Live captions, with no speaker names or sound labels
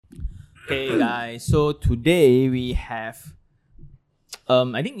Hey guys, so today we have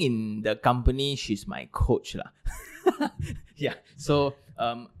I think in the company she's my coach lah. Yeah. So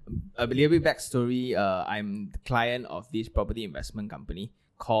a little bit backstory. I'm the client of this property investment company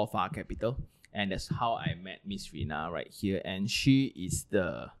called Far Capital, and that's how I met Miss Rena right here. And she is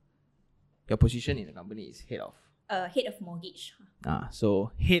your position in the company is head of mortgage.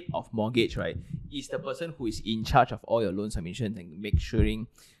 So head of mortgage, right, is the person who is in charge of all your loan submissions and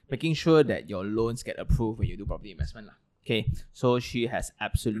making sure that your loans get approved when you do property investment lah. Okay, so she has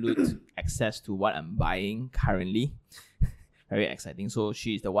absolute access to what I'm buying currently. Very exciting. So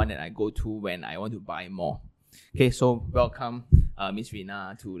she's the one that I go to when I want to buy more. Okay, so welcome, Miss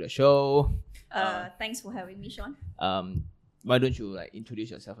Rena, to the show. Thanks for having me, Sean. Why don't you introduce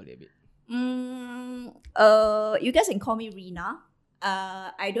yourself a little bit? You guys can call me Rena.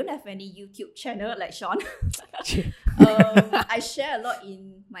 I don't have any YouTube channel like Sean. I share a lot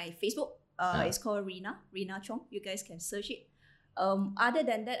in my Facebook. It's called Rena Choong. You guys can search it. Other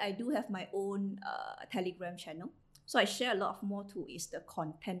than that, I do have my own Telegram channel. So I share a lot more too is the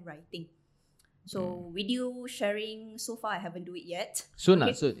content writing. So video sharing, so far I haven't do it yet. Soon.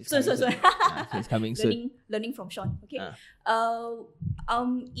 It's coming soon. Learning from Sean. Okay. I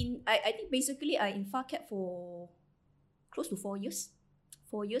think basically I in FarCap for close to 4 years.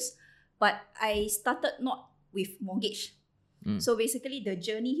 4 years. But I started not with mortgage. So basically the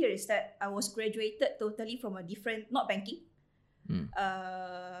journey here is that I was graduated totally from a different, not banking,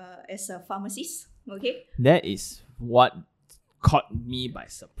 as a pharmacist. Okay. That is what caught me by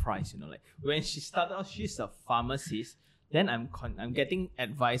surprise, like when she started out, she's a pharmacist. Then I'm getting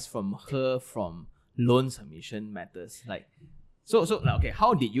advice from her from loan submission matters. Okay,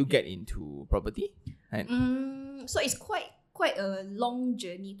 how did you get into property? So it's quite a long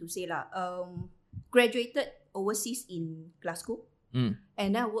journey to say lah. Graduated overseas in Glasgow, and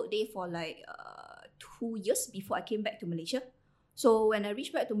then I worked there for 2 years before I came back to Malaysia. So when I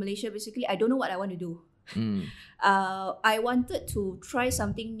reached back to Malaysia, basically I don't know what I want to do. I wanted to try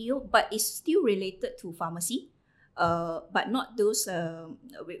something new, but it's still related to pharmacy, but not those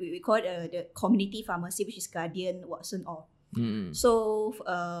we call it the community pharmacy, which is Guardian, Watson, or. So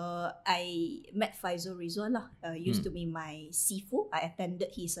I met Faisal Rizwan lah. Used to be my sifu. I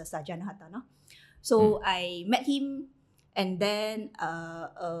attended his sarjana hartanah. So I met him, and then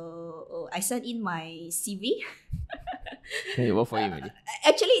I sent in my CV. Hey, what for you, really?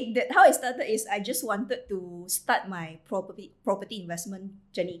 Actually, how it started is I just wanted to start my property investment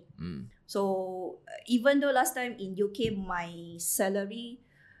journey. So even though last time in UK my salary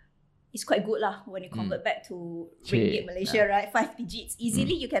is quite good lah when you convert back to ringgit Malaysia, right? 5 digits.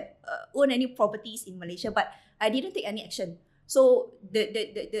 Easily you can own any properties in Malaysia, but I didn't take any action. So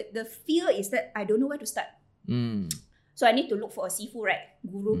the fear is that I don't know where to start. So I need to look for a sifu, right?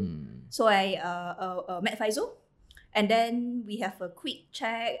 Guru. So I met Faisal. And then we have a quick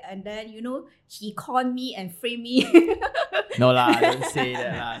chat, and then he conned me and framed me. No lah, don't say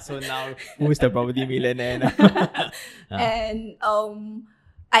that lah. So now who's the property millionaire? And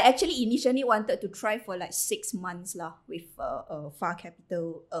I actually initially wanted to try for 6 months lah with Far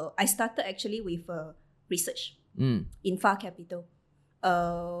Capital. I started actually with research in Far Capital.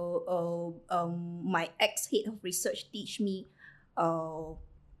 My ex-head of research teach me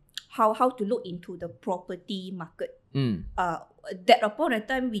how to look into the property market. That upon a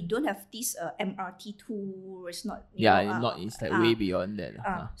time we don't have this MRT tool. It's not. It's way beyond that.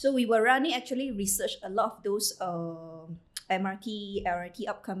 So we were running actually research a lot of those MRT, LRT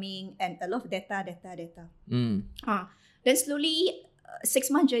upcoming, and a lot of data. Then slowly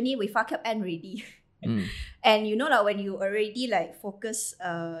 6 month journey with FarCap end ready. And when you already focus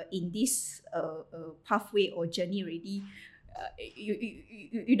in this pathway or journey already,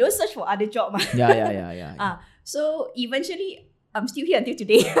 you don't search for other job. Yeah. So eventually I'm still here until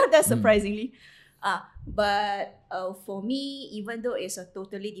today. That's surprisingly. But for me, even though it's a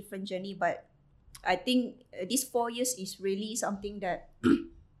totally different journey, but I think these 4 years is really something that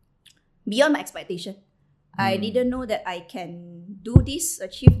beyond my expectation. I didn't know that I can do this,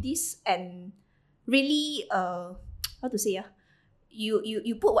 achieve this, and really how to say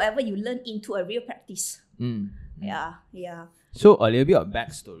you put whatever you learn into a real practice. Yeah. So a little bit of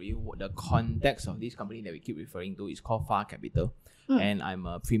backstory. The context of this company that we keep referring to is called Far Capital. And I'm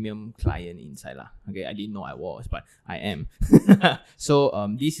a premium client inside lah. Okay, I didn't know I was, but I am. So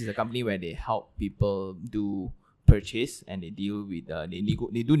this is a company where they help people do purchase, and they deal with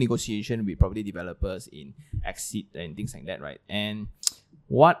they do negotiation with property developers in exit and things like that, right? And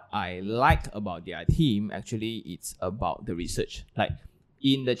what I like about their team, actually, it's about the research.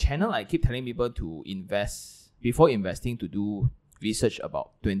 In the channel, I keep telling people to invest, before investing, to do research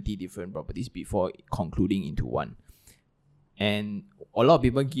about 20 different properties before concluding into one. And a lot of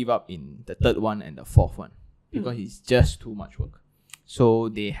people give up in the third one and the fourth one because it's just too much work. So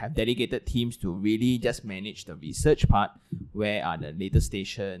they have dedicated teams to really just manage the research part. Where are the latest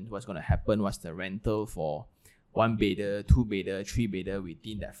stations? What's going to happen? What's the rental for 1 bedder, 2 bedder, 3 bedder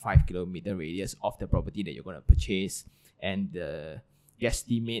within that 5 kilometer radius of the property that you're going to purchase, and the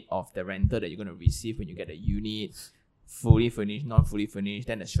guesstimate of the rental that you're going to receive when you get the unit, fully furnished, not fully furnished,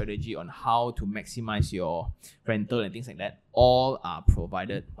 then the strategy on how to maximize your rental and things like that, all are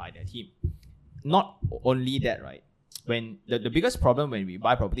provided by the team. Not only that, right? When the biggest problem when we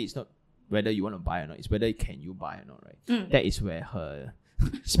buy property is not whether you want to buy or not, it's whether can you buy or not, right? That is where her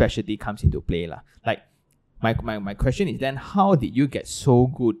specialty comes into play. Like my question is then, how did you get so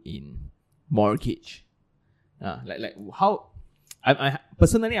good in mortgage? Like how I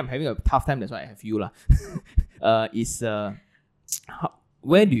personally I'm having a tough time, that's why I have you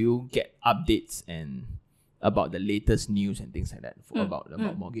where do you get updates and about the latest news and things like that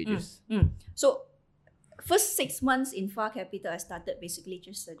about mortgages? So first 6 months in Far Capital, I started basically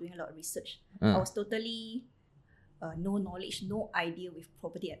just doing a lot of research. I was totally no knowledge, no idea with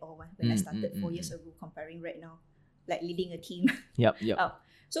property at all when I started 4 years ago, comparing right now, like leading a team. Yep.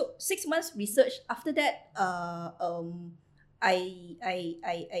 So 6 months research. After that,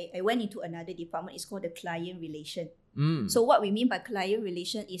 I went into another department. It's called the client relation. So what we mean by client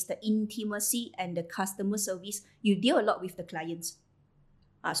relation is the intimacy and the customer service. You deal a lot with the clients.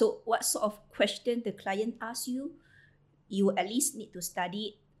 So what sort of question the client asks you, you at least need to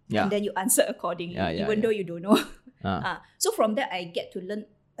study it, and then you answer accordingly, even though you don't know. So from that, I get to learn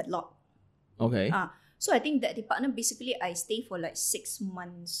a lot. Okay. So I think that department, basically, I stay for like 6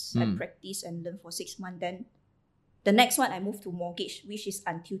 months. I practice and learn for 6 months. Then the next one, I move to mortgage, which is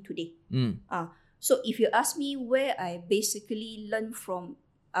until today. So if you ask me where I basically learn from,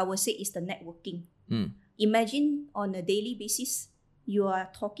 I would say it's the networking. Imagine on a daily basis, you are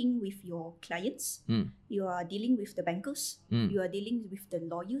talking with your clients, you are dealing with the bankers, you are dealing with the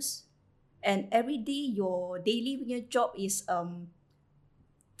lawyers, and every day your daily job is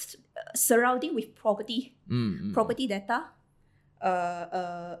surrounding with property data,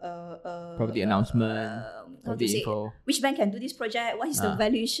 property announcement, property info. Which bank can do this project? What is the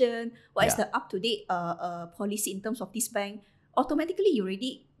valuation? What is the up-to-date policy in terms of this bank? Automatically, you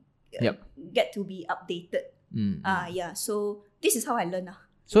already get to be updated. So this is how I learn.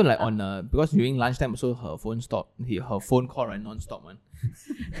 So like because during lunchtime also her phone stopped. Her phone call right non-stop one.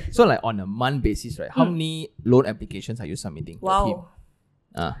 So like on a month basis, right? How many loan applications are you submitting? Wow.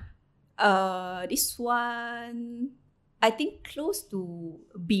 This one, I think close to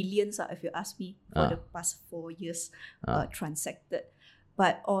billions, if you ask me, for the past 4 years transacted.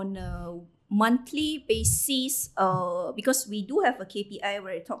 But on a monthly basis, because we do have a KPI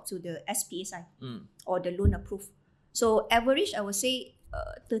where I talk to the SPSI or the loan approved. So average, I would say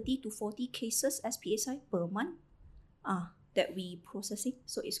 30 to 40 cases SPSI per month that we processing.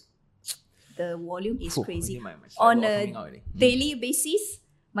 So it's the volume is crazy. On a daily basis,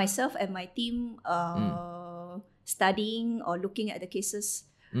 myself and my team studying or looking at the cases,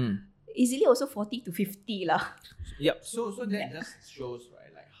 easily also 40 to 50 lah. Yep. So that just shows,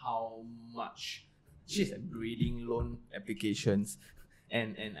 right, like how much she's breeding loan applications,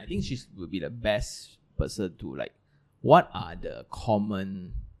 and I think she will be the best person to like. What are the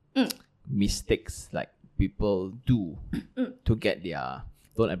common mistakes like people do to get their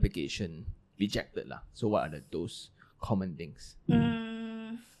loan application rejected lah? So what are those common things?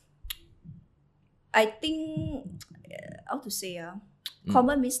 I think how to say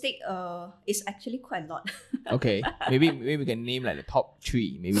common mistake is actually quite a lot. Okay, maybe we can name like the top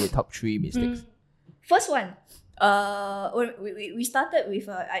 3. Maybe the top 3 mistakes. First one. We started with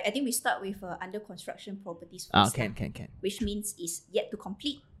I think we start with under construction properties first. Can. Which means is yet to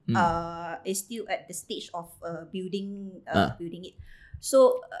complete. Is still at the stage of building it.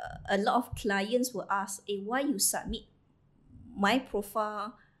 So a lot of clients will ask, why you submit my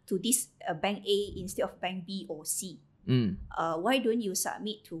profile to this bank A instead of bank B or C? Why don't you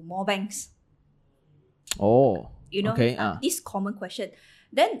submit to more banks? Okay. This common question.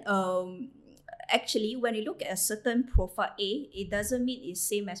 Then actually, when you look at a certain profile A, it doesn't mean it's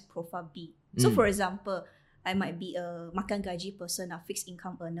same as profile B. So for example, I might be a makan gaji person, a fixed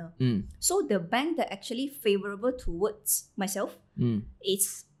income earner. So the bank that actually favorable towards myself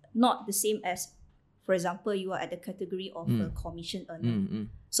is not the same as, for example, you are at the category of a commission earner.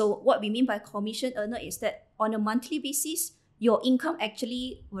 So what we mean by commission earner is that on a monthly basis, your income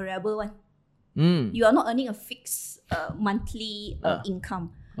actually variable one. You are not earning a fixed monthly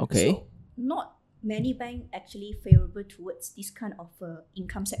income. Okay. So not many banks actually favorable towards this kind of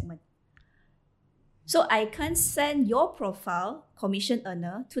income segment. So I can't send your profile, commission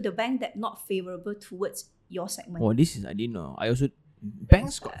earner, to the bank that not favorable towards your segment. Oh, this is, I didn't know. I also,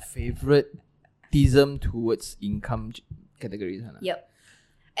 banks got favoritism towards income categories. Huh? Yep.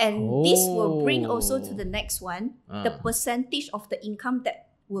 And this will bring also to the next one, the percentage of the income that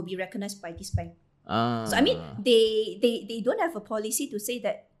will be recognized by this bank. So I mean, they don't have a policy to say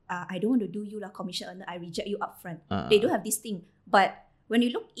that I don't want to do you commission earner, I reject you upfront. They don't have this thing. But when you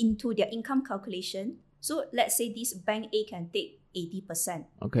look into their income calculation, so let's say this bank A can take 80%.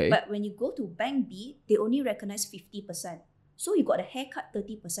 Okay. But when you go to bank B, they only recognize 50%. So you got a haircut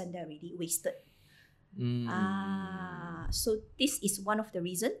 30% there already, wasted. So this is one of the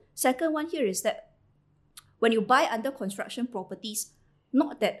reasons. Second one here is that when you buy under construction properties,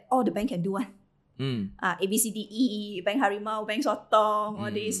 not that all the bank can do one. A, B, C, D, E, Bank Harimau, Bank Sotong,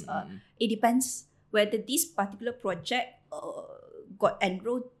 all this. It depends whether this particular project got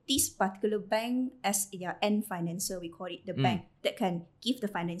enrolled this particular bank as their end financer, we call it, the bank that can give the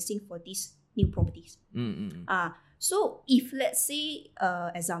financing for these new properties. So if let's say,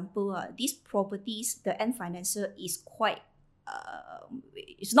 example, these properties, the end financer is quite,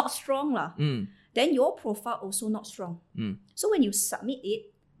 it's not strong then your profile also not strong. So when you submit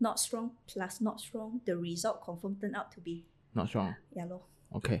it, not strong plus not strong, the result confirm turn out to be not strong. Yeah, lor.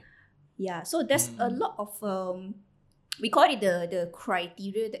 Okay. Yeah, so there's a lot of we call it the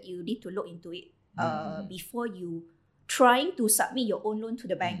criteria that you need to look into it before you trying to submit your own loan to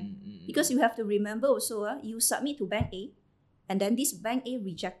the bank. Because you have to remember also, you submit to bank A, and then this bank A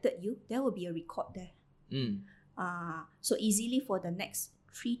rejected you, there will be a record there. So easily for the next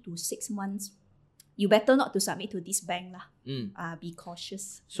 3 to 6 months, you better not to submit to this bank lah. Be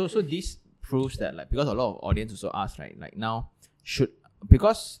cautious. So this proves that, like, because a lot of audience also ask, right, like now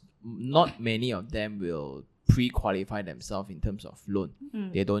because not many of them will pre-qualify themselves in terms of loan.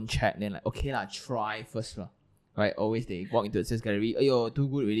 They don't check, then like, okay lah, try first lah. Right? Always they walk into the sales gallery, ayo, too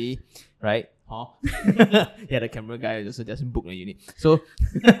good already, right? Yeah, the camera guy also just booked the unit. So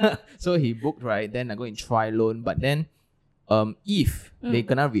so he booked, right? Then I go and try loan, but then if they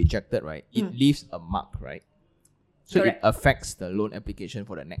gonna rejected, right, it leaves a mark, right? So Correct. it affects the loan application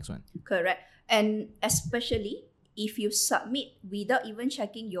for the next one. Correct. And especially if you submit without even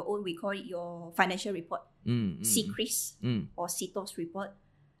checking your own, we call it your financial report, CCRIS or CTOS report.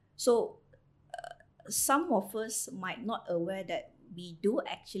 So some of us might not aware that we do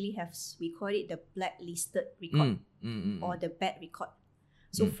actually have, we call it the blacklisted record or the bad record.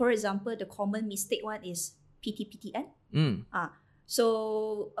 So for example, the common mistake one is PTPTN.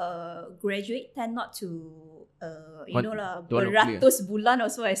 So graduate tend not to beratus bulan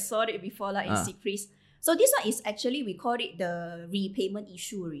also, I saw it before in CCRIS. So this one is actually, we call it the repayment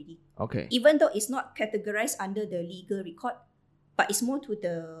issue already. Okay. Even though it's not categorized under the legal record, but it's more to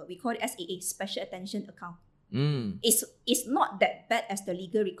the, we call it SAA, Special Attention Account. It's not that bad as the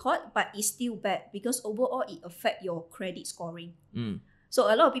legal record, but it's still bad because overall it affects your credit scoring.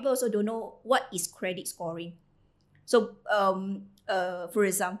 So a lot of people also don't know what is credit scoring. So for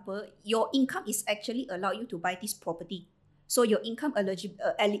example, your income is actually allow you to buy this property. So your income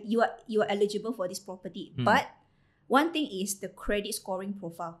you are eligible for this property. But one thing is the credit scoring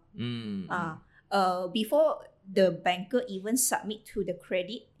profile. Before the banker even submit to the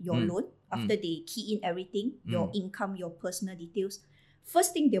credit your loan, after they key in everything, your income, your personal details,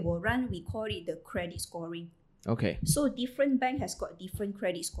 first thing they will run, we call it the credit scoring. Okay. So different bank has got different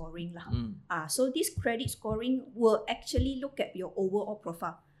credit scoring lah. So this credit scoring will actually look at your overall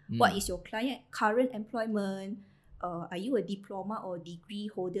profile. What is your client current employment? Are you a diploma or degree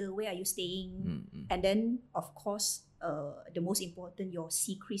holder? Where are you staying? And then of course, the most important, your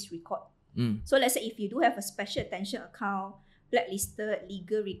CCRIS record. So let's say if you do have a special attention account, blacklisted,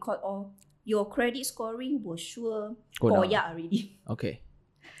 legal record, or your credit scoring will sure koyak already. Okay.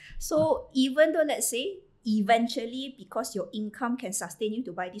 So even though, let's say, eventually, because your income can sustain you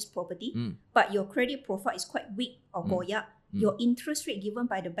to buy this property, but your credit profile is quite weak or koyak, your interest rate given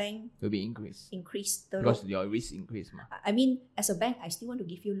by the bank will be increased. Because your risk increase. I mean, as a bank, I still want to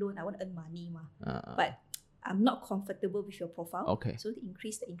give you loan. I want to earn money. But I'm not comfortable with your profile. Okay. So they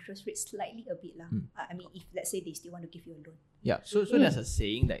increase the interest rate slightly a bit. I mean, if let's say they still want to give you a loan. Yeah. So there's a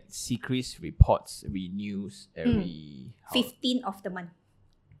saying that CCRIS reports renews every 15th of the month.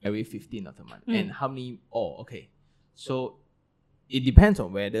 Every 15th of the month. And how many? Oh, okay. So it depends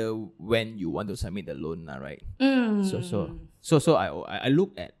on when you want to submit the loan, right? So I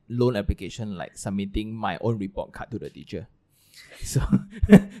look at loan application like submitting my own report card to the teacher.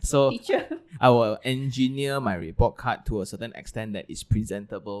 So Teacher. I will engineer my report card to a certain extent that is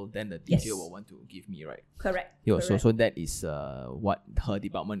presentable. Then the teacher will want to give me, right? Correct. So that is what her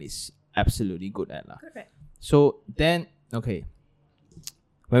department is absolutely good at, lah. Correct. So then, okay,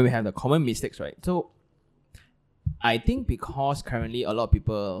 when we have the common mistakes, right? So I think because currently a lot of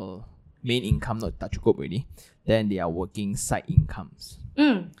people main income not tak cukup already, then they are working side incomes.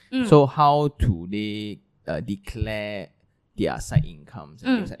 So how do they declare their side incomes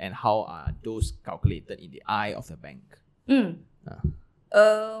and, things, and how are those calculated in the eye of the bank?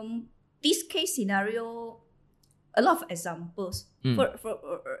 This case scenario, a lot of examples. For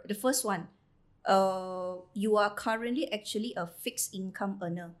the first one, you are currently actually a fixed income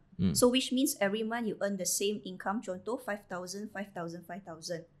earner. So which means every month you earn the same income, contoh 5,000, 5,000,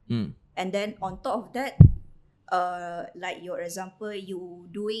 5,000. And then on top of that, like your example, you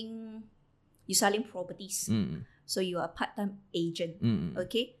selling properties. So you are a part-time agent.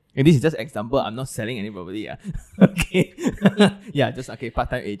 Okay. And this is just example. I'm not selling any property. Okay. Yeah, just okay,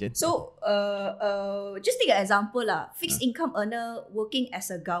 part-time agent. So just take an example lah. Fixed income earner working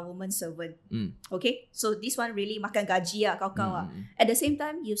as a government servant. Okay. So this one really makan gaji lah, kau. At the same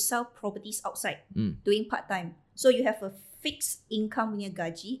time, you sell properties outside, doing part-time. So you have a fixed income punya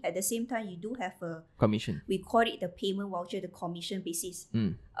gaji. At the same time, you do have a commission. We call it the payment voucher, the commission basis.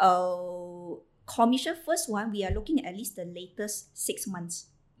 Commission first one, we are looking at least the latest 6 months.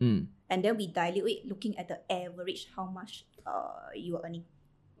 And then we dilute it looking at the average, how much you are earning.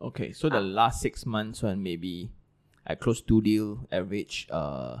 Okay, so the last 6 months one, maybe I close 2 deal, average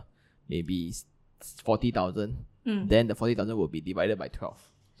maybe 40,000. Then the 40,000 will be divided by 12.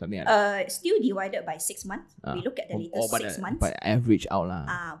 Something like that. Still divided by 6 months. We look at the latest 6 months. But average out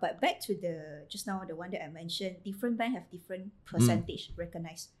lah. But back to just now, the one that I mentioned, different bank have different percentage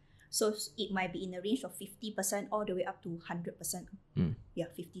recognized. So it might be in the range of 50% all the way up to 100%.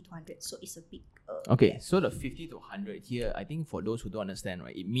 Yeah, 50 to 100. So it's a big... okay, so the 50 to 100 here, I think for those who don't understand,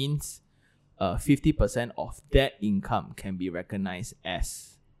 right, it means 50% of that income can be recognized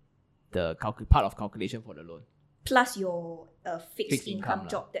as the part of calculation for the loan. Plus your fixed income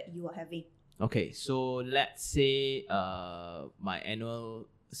job that you are having. Okay, so let's say my annual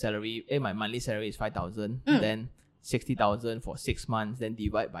salary, my monthly salary is 5,000, then 60,000 for 6 months, then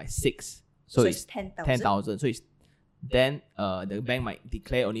divide by 6. So it's 10,000. So it's then the bank might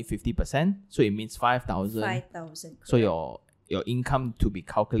declare only 50%. So it means 5,000. 5,000. So your income to be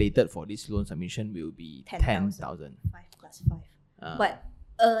calculated for this loan submission will be 10,000. 5 plus 5. But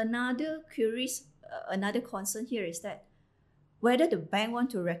another concern here is that whether the bank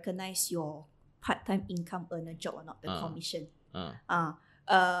want to recognize your part-time income earner job or not, the commission.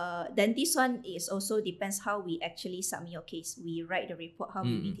 Then this one is also depends how we actually submit your case. We write the report, how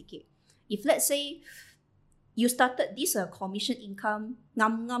we take it. If let's say you started this commission income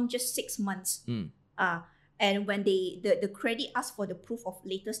ngam just 6 months, and when the credit asks for the proof of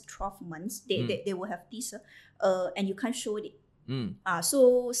latest 12 months, they will have this, and you can't show it.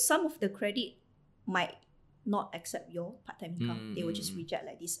 So some of the credit might not accept your part-time income. They will just reject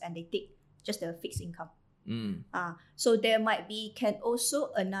like this, and they take just the fixed income. So there might be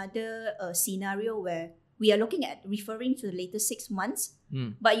also another scenario where we are looking at referring to the latest 6 months,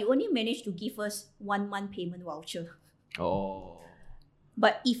 but you only manage to give us 1 month payment voucher.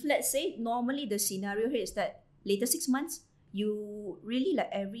 But if let's say normally the scenario here is that latest 6 months, you really like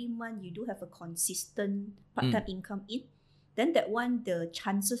every month you do have a consistent part-time income in, then that one, the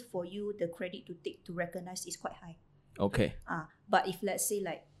chances for you, the credit to take to recognize is quite high. Okay. But if let's say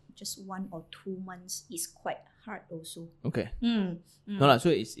like just 1 or 2 months, is quite hard also. Okay. No, so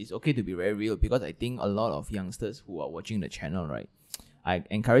it's okay to be very real, because I think a lot of youngsters who are watching the channel, right, I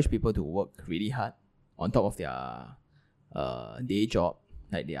encourage people to work really hard on top of their day job,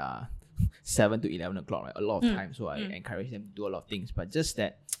 like their 7 to 11 o'clock, right? A lot of time. So I encourage them to do a lot of things, but just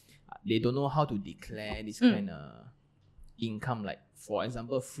that they don't know how to declare this kind of income. Like for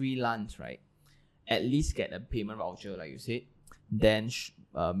example, freelance, right? At least get a payment voucher, like you said. Then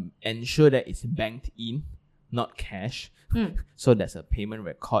ensure that it's banked in, not cash. So there's a payment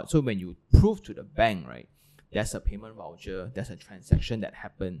record. So when you prove to the bank, right, there's a payment voucher, there's a transaction that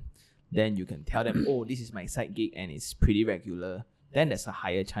happened, then you can tell them, oh, this is my side gig and it's pretty regular. Then there's a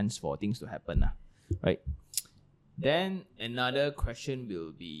higher chance for things to happen, right? Then another question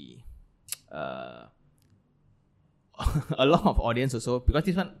will be a lot of audience also, because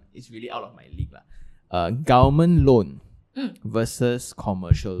this one is really out of my league, government loan versus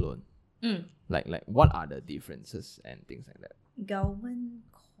commercial loan. Like what are the differences and things like that? Government,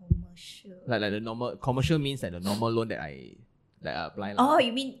 commercial. Like the normal commercial means like the normal loan that I like apply Oh, lah.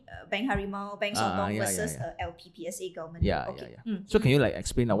 you mean Bank Harimau, Bank Sotong yeah, versus yeah. LPPSA government? Yeah, Okay. yeah. So can you like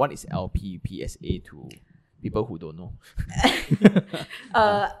explain what is LPPSA to people who don't know?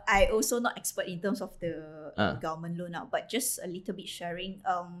 I also not expert in terms of the government loan now, but just a little bit sharing.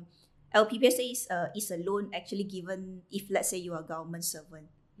 LPPSA is a loan actually given if let's say you are a government servant.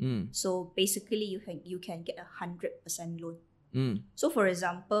 So basically you can get 100% loan. So for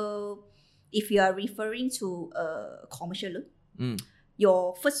example, if you are referring to a commercial loan,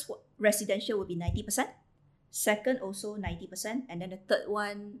 your first residential will be 90%, second also 90%, and then the third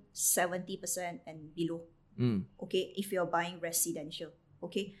one 70% and below. Okay, if you're buying residential.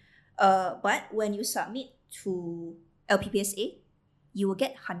 Okay, but when you submit to LPPSA, you will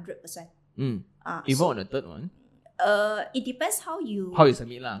get 100%. Even on the third one? It depends how you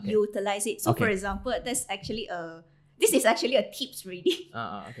submit lah. Okay. utilize it. So for example, this is actually a tips really.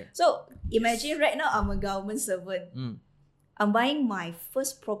 Okay. So imagine right now I'm a government servant. I'm buying my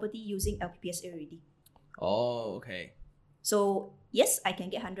first property using LPPSA already. Oh, okay. So yes, I can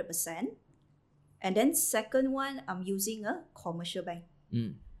get 100%. And then second one, I'm using a commercial bank.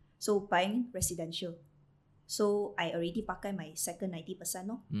 So buying residential. So I already pakai my second 90%.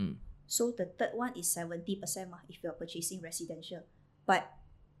 No? So the third one is 70% if you're purchasing residential. But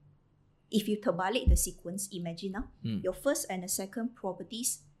if you terbalik the sequence, imagine now, your first and the second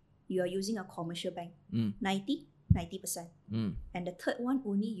properties, you are using a commercial bank. 90%. And the third one,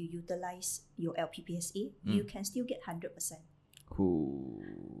 only you utilize your LPPSA, you can still get 100%. Cool.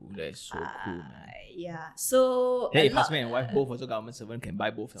 That's so cool, man. Yeah. So Hey, if husband and wife both also government servant can buy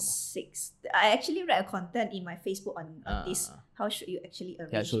both of them. 6. I actually read a content in my Facebook on this. How should you actually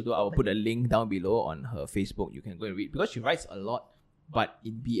arrange? Yeah, so I will put a link down below on her Facebook. You can go and read because she writes a lot, but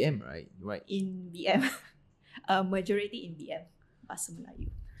in BM, right? Right. In BM, majority in BM. Bahasa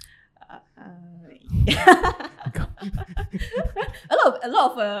Melayu. a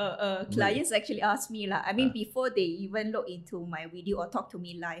lot of clients actually ask me lah. I mean, before they even look into my video or talk to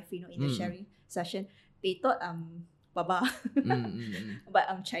me live, in the sharing session, they thought I'm Baba, but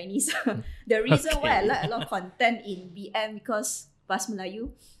I'm Chinese. The reason why I like a lot of content in BM because Bahasa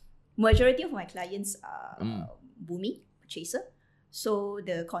Melayu, majority of my clients are Bumi purchaser, so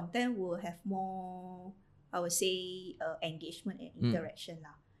the content will have more, I would say, engagement and interaction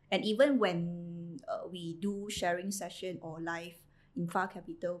lah. And even when we do sharing session or live in Far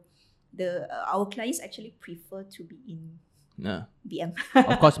Capital, our clients actually prefer to be in BM.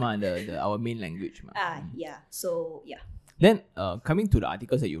 Of course, our main language. Yeah. So, yeah. Then, coming to the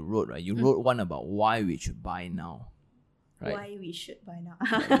articles that you wrote, right? You wrote one about why we should buy now, right? Why we should buy now.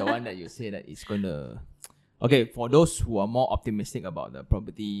 The one that you say that it's going to... Okay, for those who are more optimistic about the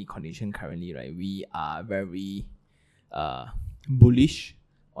property condition currently, right? We are very bullish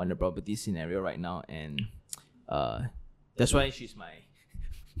on the property scenario right now, and that's why she's my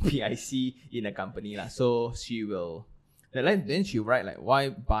PIC in the company lah. So she will then she write like why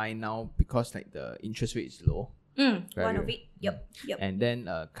buy now because like the interest rate is low. One of it. Yep. And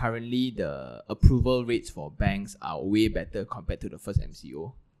then currently the approval rates for banks are way better compared to the first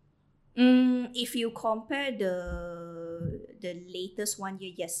MCO. If you compare the latest 1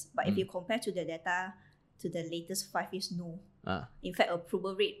 year, yes, but if you compare to the data to the latest 5 years, no. In fact,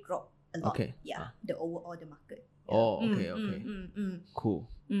 approval rate dropped a lot. Okay. Yeah, the overall the market. Yeah. Oh, okay. Cool.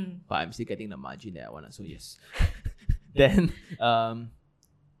 But I'm still getting the margin that I want. So yes. Then,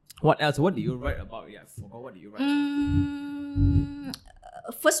 what else? What did you write about? Yeah, I forgot what did you write about.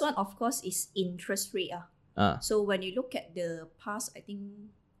 First one, of course, is interest rate. So when you look at the past, I think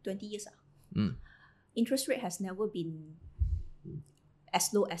 20 years, interest rate has never been as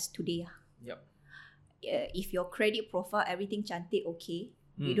low as today. Yep. If your credit profile, everything cantik, okay,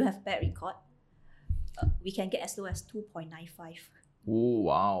 you don't have bad record, we can get as low as 2.95. Oh,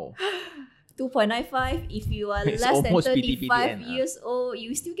 wow. 2.95, if you are It's less than almost 35 PTPTN, years old,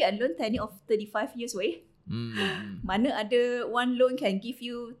 you still get a loan tenure of 35 years, way. Mana ada one loan can give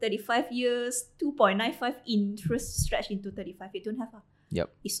you 35 years, 2.95 interest stretch into 35. You don't have. Yep.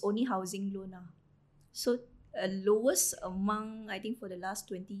 It's only housing loan. So lowest among, I think for the last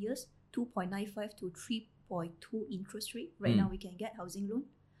 20 years, 2.95 to 3.2 interest rate. Right now we can get housing loan.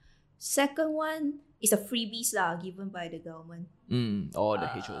 Second one is a freebies given by the government. Or the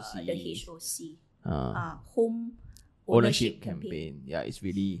HOC. The HOC. Home ownership campaign. Yeah, it's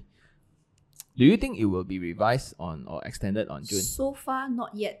really... Do you think it will be revised on or extended on June? So far,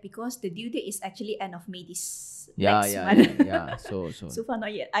 not yet, because the due date is actually end of May this next month. Yeah. So far,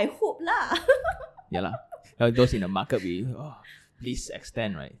 not yet. I hope lah. Yeah lah. Those in the market, please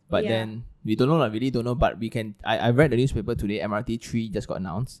extend, right? But then we don't know, really don't know. But we can. I read the newspaper today. MRT 3 just got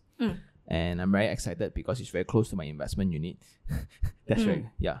announced, and I'm very excited because it's very close to my investment unit. That's right.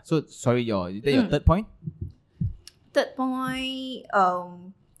 Yeah. So sorry, is that your third point? Third point,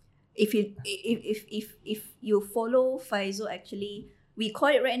 if you follow Faisal, actually, we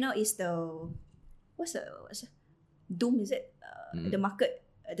call it right now is the what's the doom, is it? The market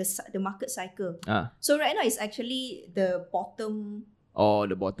the market cycle. So right now it's actually the bottom. Oh,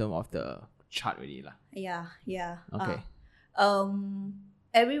 the bottom of the chart already lah. Yeah. Okay.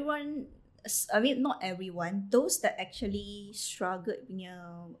 Everyone, I mean not everyone, those that actually struggled punya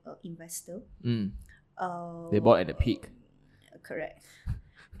investor. They bought at the peak. Correct.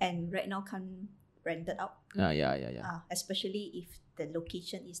 And right now can't rent it out. Yeah. Especially if the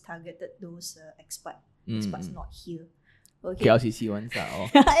location is targeted those expats not here. Okay. KLCC ones are.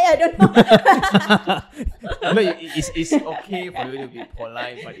 I don't know. No, it's okay for you to be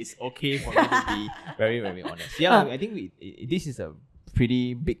polite, but it's okay for you to be very, very honest. Yeah, I think this is a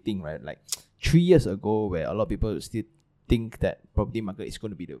pretty big thing, right? Like 3 years ago, where a lot of people still think that property market is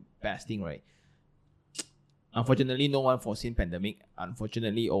going to be the best thing, right? Unfortunately, no one foreseen pandemic.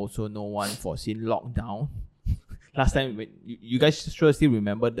 Unfortunately, also no one foreseen lockdown. Last time, you guys sure still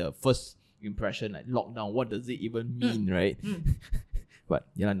remember the first impression, like lockdown. What does it even mean, right? But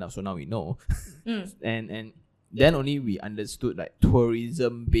now we know. And then only we understood like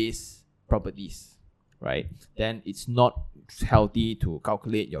tourism-based properties, right? Then it's not healthy to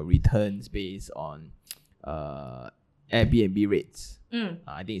calculate your returns based on Airbnb rates.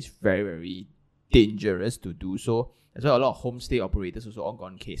 I think it's very, very dangerous to do so. That's why a lot of homestay operators also all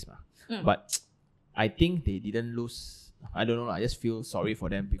gone case. But I think they didn't lose. I don't know. I just feel sorry for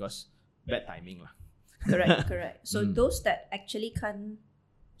them because bad timing. Correct. So those that actually can't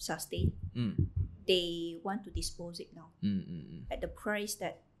sustain, they want to dispose it now at the price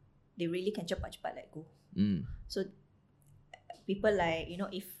that they really can cepat-cepat let go. So people like,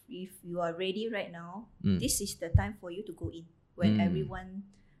 if you are ready right now, this is the time for you to go in when everyone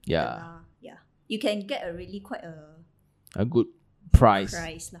you can get a really quite a good price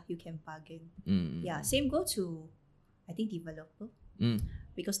lah. You can bargain. Same go to I think developer,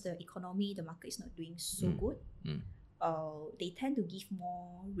 because the economy, the market is not doing so good. They tend to give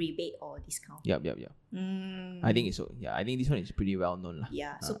more rebate or discount. Yep. I think it's so. Yeah, I think this one is pretty well known lah.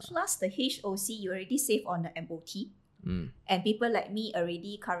 Yeah. So plus the HOC, you already save on the MOT, and people like me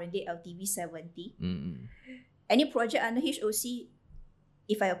already currently LTV 70. Any project under HOC,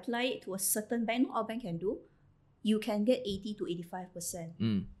 if I apply it to a certain bank, not all bank can do, you can get 80 to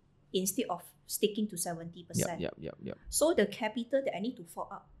 85% instead of sticking to 70%. Yep. So the capital that I need to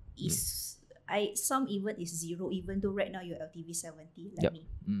fork up is some even is zero, even though right now you're LTV 70 like me.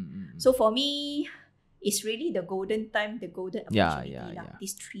 So for me, it's really the golden time, the golden opportunity.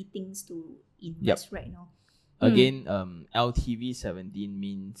 These three things to invest right now. Again, LTV 17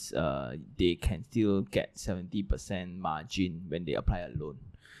 means they can still get 70% margin when they apply a loan.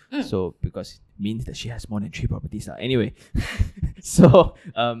 So because it means that she has more than 3 properties. Anyway, so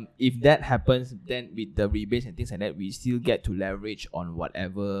if that happens, then with the rebates and things like that, we still get to leverage on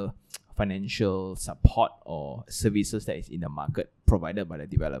whatever financial support or services that is in the market provided by the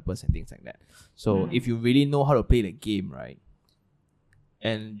developers and things like that. So if you really know how to play the game, right,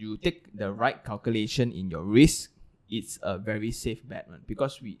 and you take the right calculation in your risk, it's a very safe bet, man.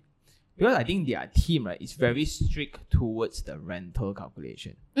 Because I think their team, right, is very strict towards the rental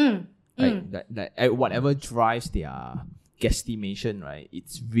calculation. Right? That whatever drives their guesstimation, right,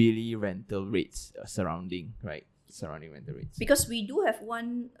 it's really rental rates surrounding rental rates. Because we do have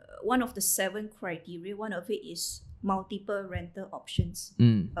one of the 7 criteria. One of it is multiple rental options,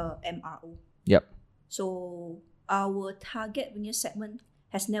 MRO. Yep. So our target punya segment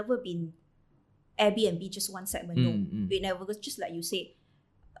has never been Airbnb, just one segment. No, we never, just like you said.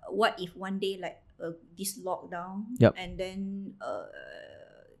 What if one day like this lockdown and then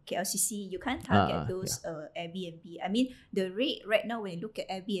KLCC, you can't target those Airbnb. I mean, the rate right now when you look at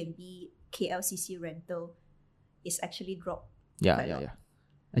Airbnb KLCC rental is actually dropped. Yeah.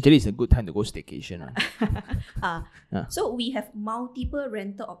 Actually, it's a good time to go staycation. So we have multiple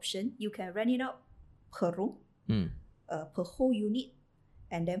rental option. You can rent it out per room, per whole unit,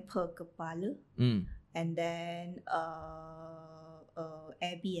 and then per kepala, and then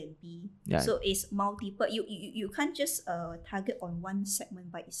Airbnb. So it's multiple. You can't just target on one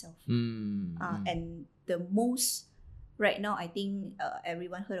segment by itself. And the most right now, I think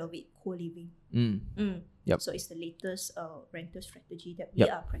everyone heard of it, co-living. So it's the latest rental strategy that we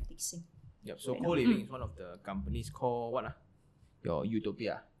are practicing. So right co-living is one of the companies called what? Your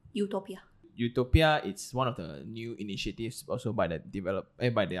Utopia. Utopia, it's one of the new initiatives also by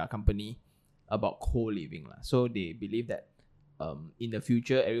their company about co-living. So they believe that in the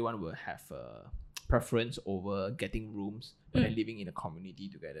future, everyone will have a preference over getting rooms but then living in a community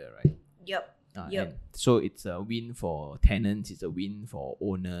together, right? Yep. And so it's a win for tenants, it's a win for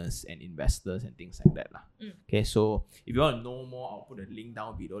owners and investors and things like that. Okay, so if you want to know more, I'll put a link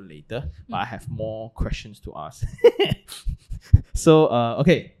down below later. But I have more questions to ask. So,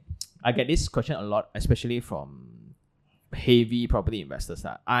 okay, I get this question a lot, especially from heavy property investors.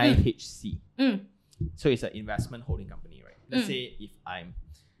 IHC. So it's an investment holding company, right? Let's say if I'm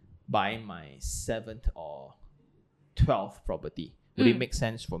buying my 7th or 12th property, would it make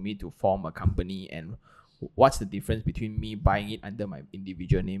sense for me to form a company, and what's the difference between me buying it under my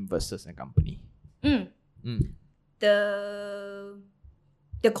individual name versus a company? The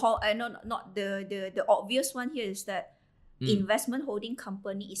obvious one here is that investment holding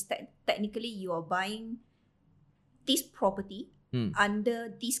company is technically you are buying this property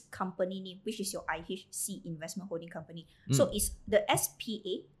under this company name, which is your IHC investment holding company. So it's the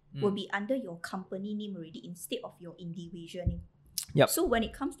SPA will be under your company name already instead of your individual name. Yep. So when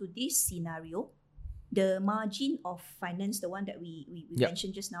it comes to this scenario, the margin of finance, the one that we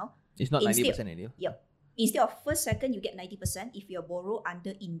mentioned just now, it's not 90% anymore. Yep. Instead of first, second, you get 90% if you borrow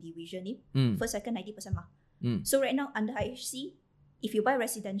under individual name. First, second, 90%. So right now, under IHC, if you buy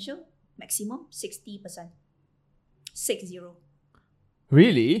residential, maximum 60%. 60.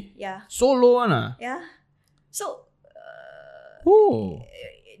 Really? Yeah. So low, Anna. Yeah. So,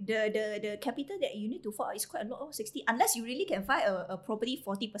 the capital that you need to file is quite a lot, 60. Unless you really can find a property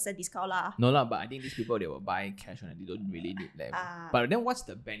 40% discount lah. No lah, but I think these people, they will buy cash on it. They don't really need that. But then what's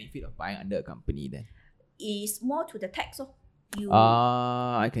the benefit of buying under a company then? It's more to the tax.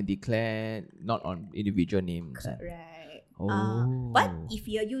 I can declare not on individual names. Correct. Oh. But if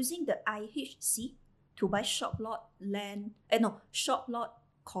you're using the IHC to buy shop lot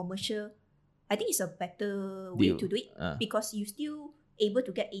commercial, I think it's a better way to do it because you still able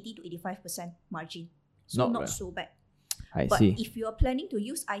to get 80 to 85% margin. So not so bad. I see. If you are planning to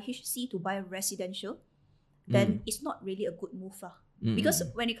use IHC to buy residential, then it's not really a good move. Because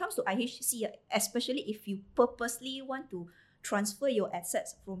when it comes to IHC, especially if you purposely want to transfer your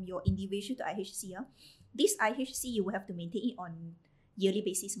assets from your individual to IHC, this IHC you will have to maintain it on yearly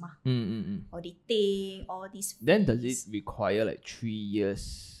basis. Auditing, all these fees. Then does it require like 3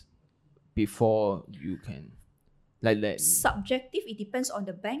 years before you can... Like that. Subjective, it depends on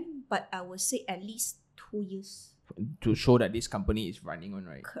the bank, but I would say at least 2 years. To show that this company is running on,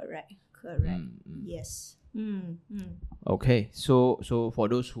 right? Correct. Yes. Okay, so for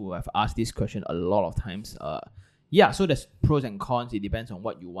those who have asked this question a lot of times, so there's pros and cons. It depends on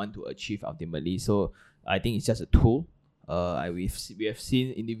what you want to achieve ultimately. So I think it's just a tool. We have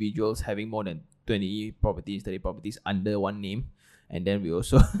seen individuals having more than 20 properties, 30 properties under one name. And then we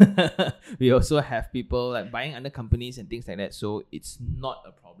also have people like buying under companies and things like that. So it's not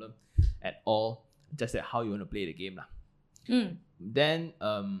a problem at all. Just that how you want to play the game lah. Then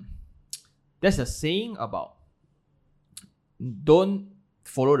there's a saying about don't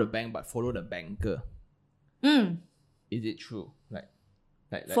follow the bank but follow the banker. Is it true? Like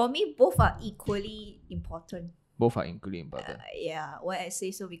for me, both are equally important. Both are equally important. Why I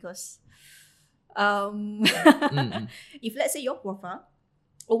say so because if let's say your profile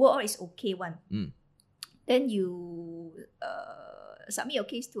overall is okay one, then you submit your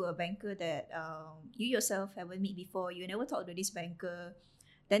case to a banker that you yourself haven't met before, you never talked to this banker,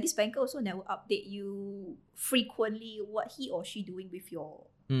 then this banker also never update you frequently what he or she doing with your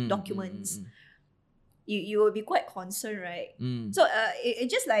documents. You will be quite concerned, right? So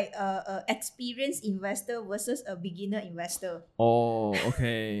it's just like a experienced investor versus a beginner investor. Oh,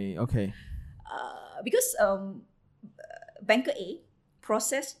 okay. Because banker A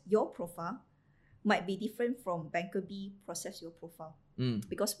process your profile might be different from banker B process your profile.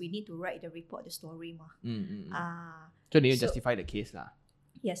 Because we need to write the report, the story. So you need to justify the case lah.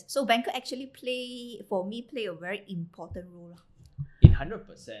 Yes. So banker actually play a very important role. In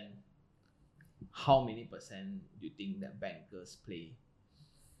 100%, how many percent do you think that bankers play?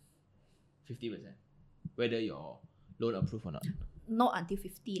 50%? Whether your loan approved or not? Not until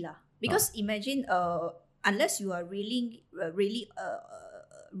 50 lah. Because imagine, unless you are really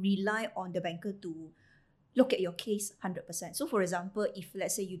rely on the banker to look at your case 100%. So for example, if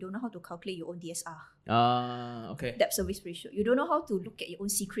let's say you don't know how to calculate your own DSR, okay, debt service ratio, you don't know how to look at your own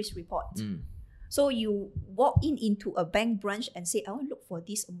secret report. So you walk into a bank branch and say, I want to look for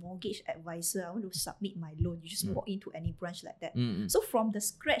this mortgage advisor, I want to submit my loan. You just walk into any branch like that. So from the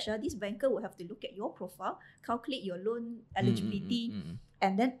scratch, this banker will have to look at your profile, calculate your loan eligibility,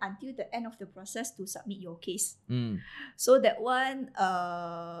 and then until the end of the process to submit your case. So that one,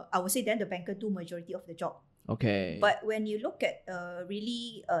 I would say then the banker do majority of the job. Okay. But when you look at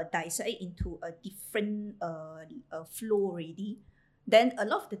really dissect it into a different flow already, then a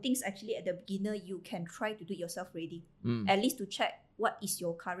lot of the things actually at the beginner you can try to do it yourself already. At least to check what is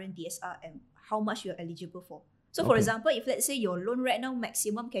your current DSR and how much you're eligible for. So for example, if let's say your loan right now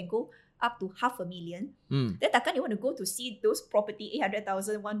maximum can go up to 500,000, then takkan you want to go to see those property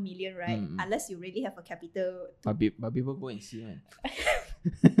 800,000, 1 million, right? Unless you really have a capital. But people go and see, man.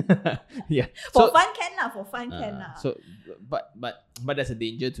 Yeah. For fun can lah. So, but there's a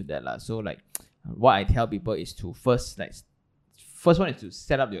danger to that lah. So like, what I tell people is to first one is to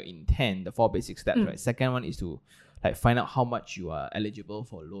set up your intent, the 4 basic steps, right? Second one is to like find out how much you are eligible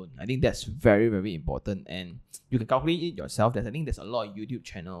for loan. I think that's very, very important, and you can calculate it yourself. I think there's a lot of YouTube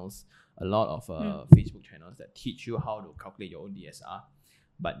channels, a lot of Facebook channels that teach you how to calculate your own DSR.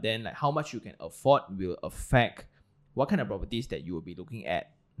 But then like how much you can afford will affect what kind of properties that you will be looking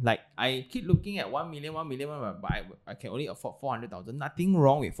at. Like I keep looking at 1 million, but I can only afford 400,000. Nothing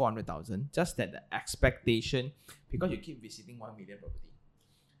wrong with 400,000. Just that the expectation, because you keep visiting 1 million property,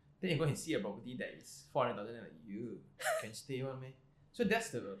 then you go and see a property that is 400,000 and like, you can stay one, man. So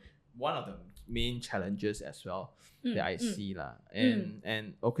that's one of the main challenges as well that I see lah.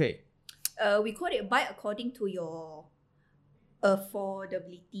 And okay. We call it buy according to your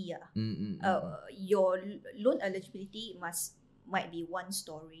affordability. Your loan eligibility might be one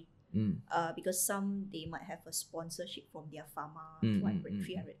story. Because some they might have a sponsorship from their farmer, 200,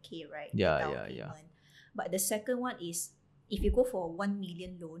 300k, right? Yeah. But the second one is if you go for a 1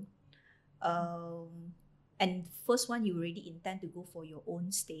 million loan, and first one you already intend to go for your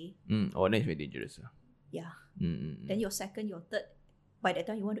own stay. That's very dangerous. Yeah. Then your second, your third, by the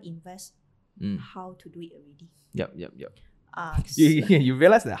time you want to invest, how to do it already. Yep. You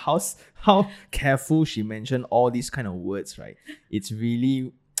realize that how careful she mentioned all these kind of words, right? It's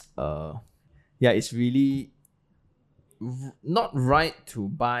really it's really not right to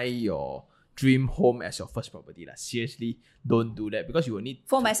buy your dream home as your first property. Seriously, don't do that, because you will need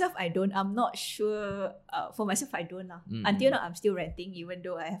myself, I don't. I'm not sure. For myself, I don't. Until now, I'm still renting, even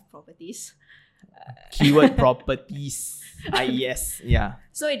though I have properties. Keyword properties. Yes. Yeah.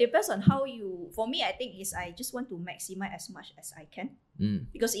 So it depends on how you. For me, I think I just want to maximize as much as I can.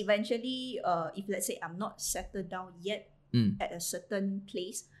 Because eventually, if let's say I'm not settled down yet at a certain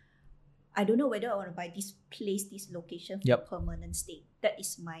place, I don't know whether I want to buy this place, this location for permanent stay. That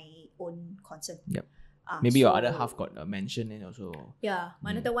is my own concern. Maybe your other half got a mansion and also. Yeah.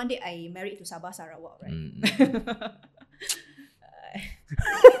 Another one day I married to Sabah Sarawak, right?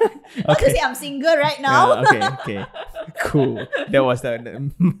 Not to say I'm single right now. Okay. Cool. There was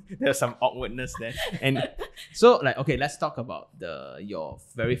some awkwardness there. And so like, okay, let's talk about your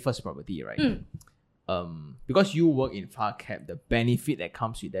very first property, right? Because you work in far cap, the benefit that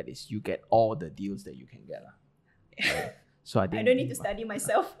comes with that is you get all the deals that you can get. Right? So I think I don't need to study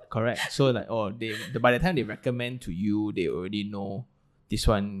myself. Correct. So like, by the time they recommend to you, they already know this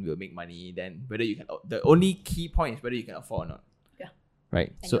one will make money. Then whether you can, the only key point is whether you can afford or not. Yeah.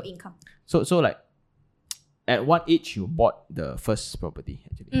 Right. And your income. So like, at what age you bought the first property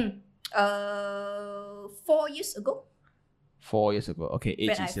actually? 4 years ago. 4 years ago. Okay,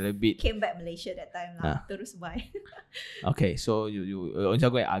 age is a little bit. Came back Malaysia that time lah. Terus buy. Okay, so you go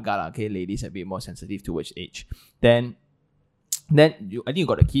and agak lah. Okay, ladies a bit more sensitive towards age. Then I think you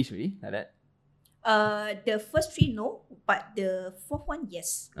got the keys already like that. The first 3 no, but the fourth one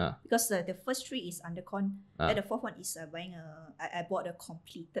yes. Because the first 3 is under con. Then the fourth one is buying I bought a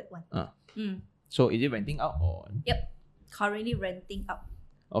completed one. So is it renting out or? Yep, currently renting out.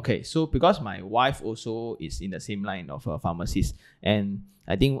 Okay, so because my wife also is in the same line of a pharmacist, and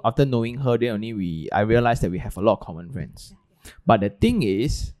I think after knowing her, then only I realized that we have a lot of common friends. But the thing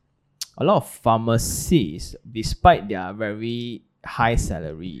is, a lot of pharmacists, despite their very high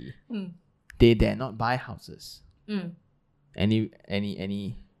salary, they dare not buy houses. Any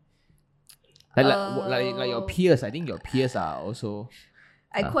like your peers? I think your peers are also.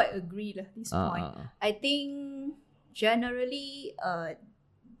 I quite agree at this point. I think generally,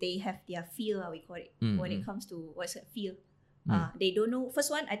 they have their feel, we call it, when it comes to what's that feel. They don't know.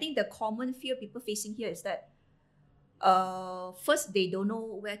 First one, I think the common fear people facing here is that first they don't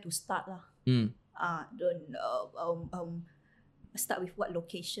know where to start lah. Start with what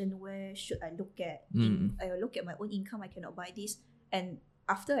location, where should I look at? I look at my own income, I cannot buy this. And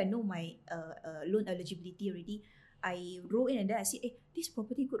after I know my loan eligibility already, I roll in and then I say, this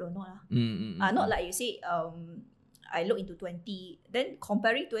property good or not? Not like you say, I look into 20. Then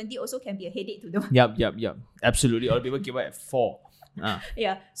comparing 20 also can be a headache to them. Yep. Absolutely. All people give up at 4.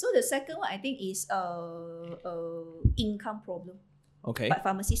 Yeah. So the second one I think is income problem. Okay. But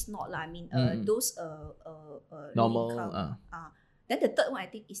pharmacies not lah. I mean, those Normal. low income. Then the third one I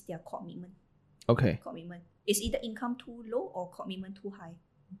think is their commitment. Okay. Commitment. It's either income too low or commitment too high.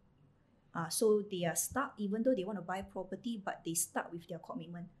 So they are stuck even though they want to buy property, but they stuck with their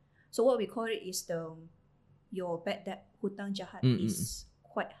commitment. So what we call it is your bad debt hutang jahat is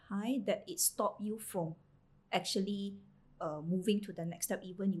quite high that it stop you from actually moving to the next step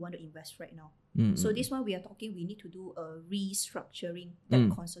even you want to invest right now. So this one we are talking we need to do a restructuring,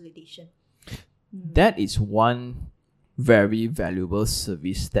 debt consolidation. That is one very valuable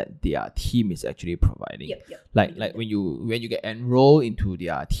service that their team is actually providing. Yep. Like when you get enrolled into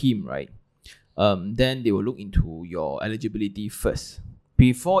their team, right? Then they will look into your eligibility first.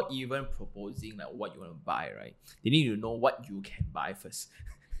 Before even proposing like what you want to buy, right? They need to know what you can buy first.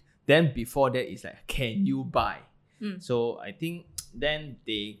 Then before that is like, can you buy? So I think then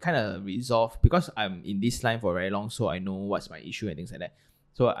they kind of resolve, because I'm in this line for very long, so I know what's my issue and things like that.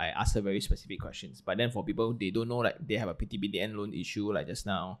 So I ask her very specific questions. But then for people, they don't know, like they have a PTBDN loan issue like just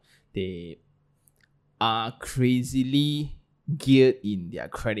now. They are crazily geared in their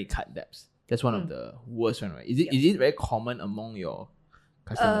credit card debts. That's one of the worst one, right? Is it very common among your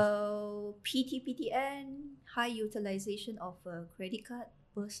customers? PTPTN, high utilization of credit card,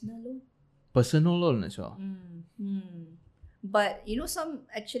 personal loan. Personal loan as well. But you know, some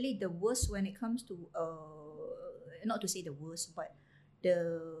actually the worst when it comes to not to say the worst, but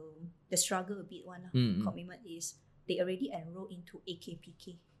the struggle a bit one commitment is they already enroll into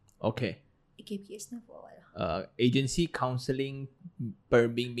AKPK. Okay. AKPK stand for what? Agency Counseling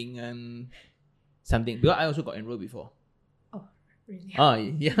Perbimbingan something. Because I also got enrolled before. Oh,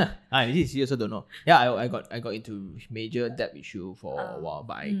 really? Yeah. This you also don't know. Yeah, I got into major debt issue for a while,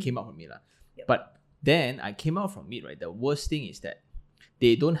 but I came out from it lah. Yep. But then I came out from it, right? The worst thing is that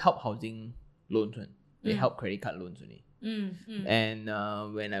they don't help housing loans one. They help credit card loans only. And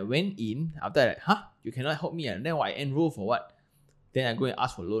when I went in, after that, you cannot help me. And then I enroll for what? Then I go and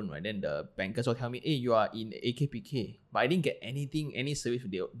ask for loan, right? Then the bankers will tell me, hey, you are in AKPK. But I didn't get any service.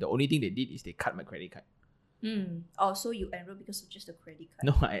 The only thing they did is they cut my credit card. Oh, so you enroll because of just the credit card?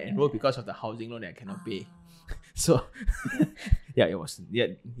 No, I enrolled because of the housing loan that I cannot pay. So, it was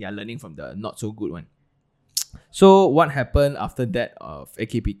learning from the not so good one. So what happened after that of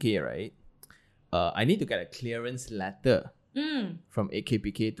AKPK, right? I need to get a clearance letter from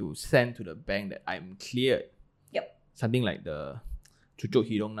AKPK to send to the bank that I'm cleared. Yep. Something like the Cucuk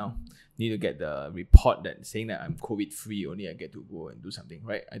Hidong now. Need to get the report that saying that I'm COVID free, only I get to go and do something,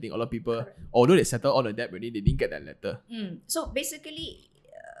 right? I think a lot of people, although they settled all the debt already, they didn't get that letter. So basically,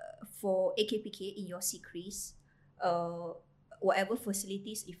 for AKPK in your secrets, whatever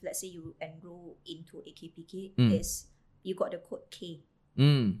facilities, if let's say you enroll into AKPK, is you got the code K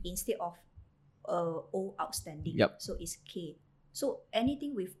instead of O outstanding. Yep. So it's K. So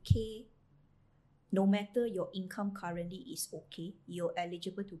anything with K, no matter your income currently is okay, you're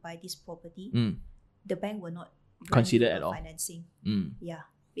eligible to buy this property, the bank will not consider at all financing. Yeah,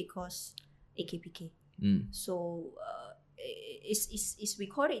 because AKPK. So it's we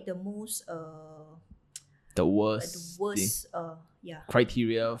call it the most the worst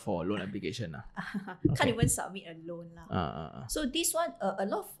criteria for loan application. Can't even submit a loan lah. So this one, a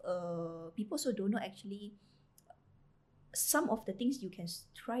lot of people also don't know actually. Some of the things you can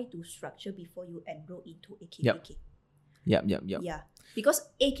try to structure before you enroll into AKPK. Yep. Yeah, because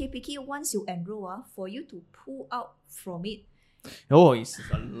AKPK, once you enroll, for you to pull out from it. Oh, it's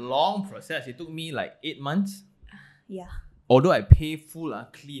a long process. It took me like 8 months. Yeah. Although I pay full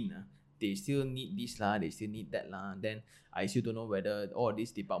clean, they still need this they still need that Then I still don't know whether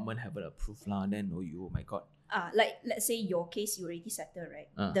this department haven't approved Then oh my god. Like let's say your case you already settled,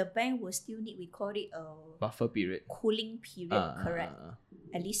 right? The bank will still need, we call it a buffer period, cooling period, correct?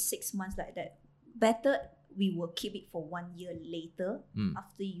 At least 6 months like that. Better we will keep it for 1 year later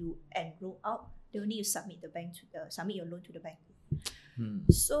after you enroll out. They will need to submit submit your loan to the bank.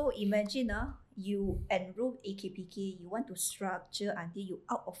 So imagine you enroll AKPK, you want to structure until you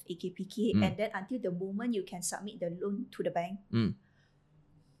out of AKPK, and then until the moment you can submit the loan to the bank.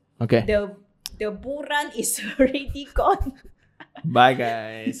 Okay. The bull run is already gone. Bye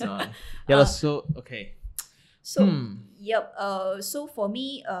guys. So okay. So yep. So for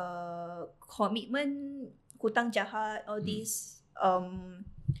me, commitment, hutang jahat, all this,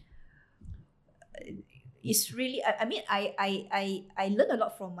 it's really. I mean, I learn a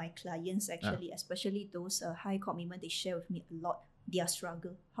lot from my clients actually, especially those high commitment. They share with me a lot their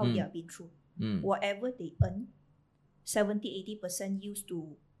struggle, how they have been through. Whatever they earn, 70-80% used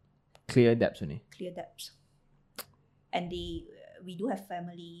to clear debts only. And we do have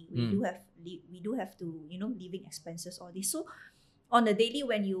family, we do have to living expenses, all this. So on a daily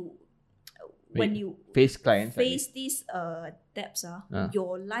when you face clients like face these debts,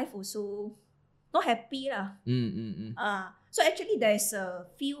 your life also not happy lah. So actually there's a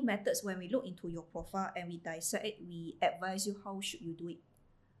few methods when we look into your profile and we dissect it, we advise you how should you do it.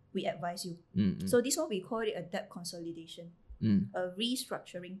 We advise you. So this one we call it a debt consolidation, a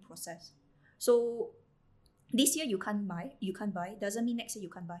restructuring process. So this year you can't buy, doesn't mean next year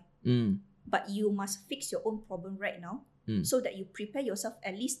you can't buy. But you must fix your own problem right now so that you prepare yourself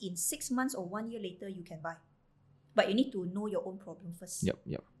at least in 6 months or 1 year later you can buy. But you need to know your own problem first. Yep.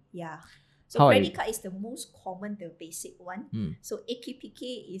 Yeah. So credit card is the most common, the basic one. So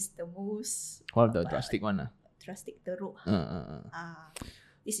AKPK is the most... One of the drastic one. Drastic, teruk.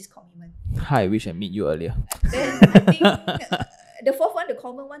 This is commitment. I wish I meet you earlier. Then I think the fourth one, the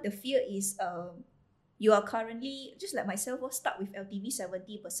common one, the fear is you are currently, just like myself, stuck with LTV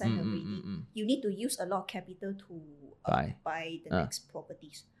 70% already. You need to use a lot of capital to buy the next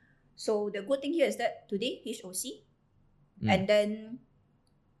properties. So the good thing here is that today, HOC, and then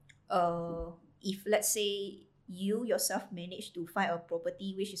if let's say you yourself manage to find a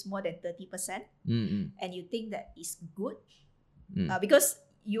property which is more than 30%, and you think that is good, because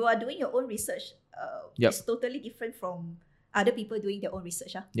you are doing your own research, it's totally different from other people doing their own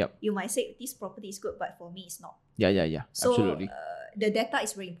research. You might say this property is good, but for me it's not. Yeah. So, absolutely. The data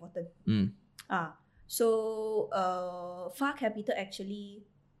is very important. So FAR Capital actually,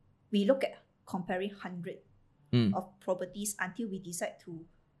 we look at comparing 100 of properties until we decide to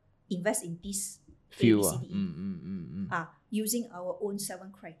invest in this few using our own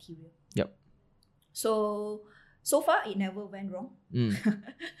 7 criteria. Yep. So far it never went wrong.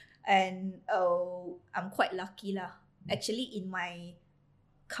 And I'm quite lucky lah. Actually, in my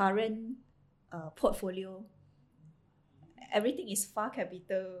current portfolio, everything is FAR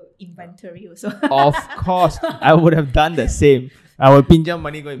Capital inventory also. Of course, I would have done the same. I will pinjam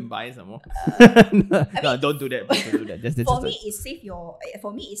money, go and buy some more. No, don't do that. Don't do that. For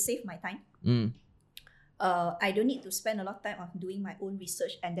me, it saved my time. I don't need to spend a lot of time on doing my own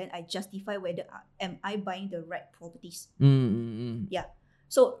research, and then I justify whether am I buying the right properties. Yeah.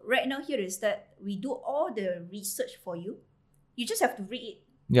 So right now here is that we do all the research for you. You just have to read it.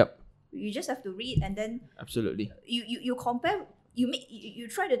 Yep. You just have to read, and then absolutely you compare. You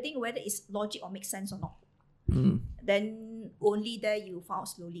try to think whether it's logic or makes sense or not. Then only there you found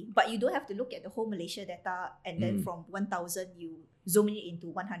slowly. But you don't have to look at the whole Malaysia data and then from 1,000 you zoom it into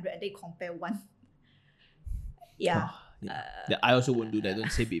 100 and then you compare one. Yeah. I also won't do that.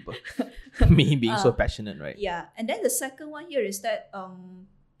 Don't say people. Me being so passionate, right? Yeah. And then the second one here is that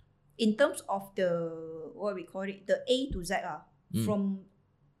in terms of the, what we call it, the A to Z, from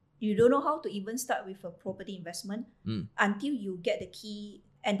you don't know how to even start with a property investment until you get the key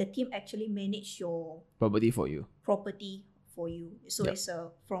and the team actually manage your property for you. So it's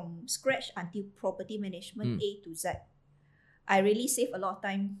from scratch until property management A to Z. I really save a lot of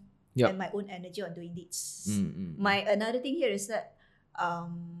time and my own energy on doing this. Another thing here is that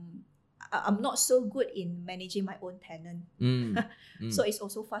I'm not so good in managing my own tenant. So it's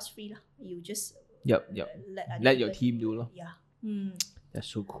also fast free lah. You just let your team do lah. Yeah. That's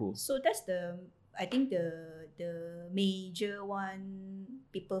so cool. So that's I think the major one.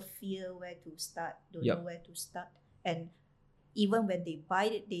 People fear where to start, don't know where to start, and even when they buy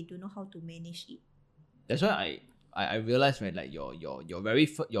it, they don't know how to manage it. That's why I realized, right, like your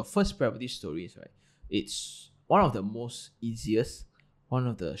your first property stories, right, it's one of the most easiest, one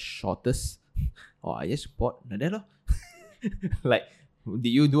of the shortest. I just bought like that. Like, did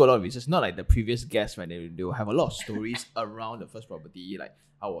you do a lot of research? Not like the previous guests, right? They will have a lot of stories around the first property. Like,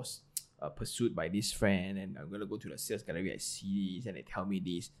 I was pursued by this friend, and I'm gonna go to the sales gallery, I see this, and they tell me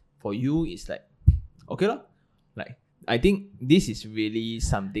this. For you, it's like, okay lah. Like, I think this is really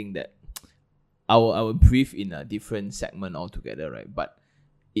something that I will brief in a different segment altogether, right? But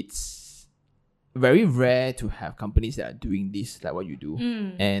it's very rare to have companies that are doing this like what you do.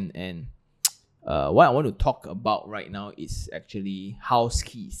 And what I want to talk about right now is actually house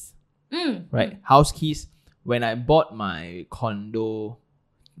keys. Right? House keys. When I bought my condo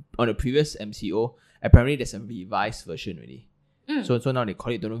on the previous MCO, apparently there's a revised version already. So now they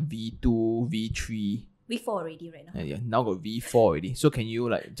call it, don't know, V2, V3. V4 already right now. Yeah, now got V4 already. So can you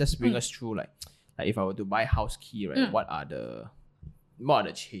like just bring us through like if I were to buy house key, right? What are the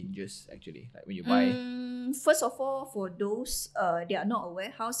changes actually? Like when you buy. First of all, for those they are not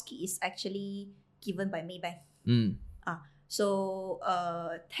aware, house key is actually given by Maybank. So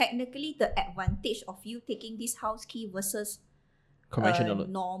technically, the advantage of you taking this house key versus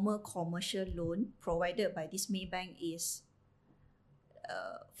normal commercial loan provided by this Maybank is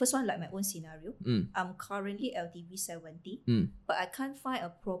first one, like my own scenario. I'm currently LTV 70, but I can't find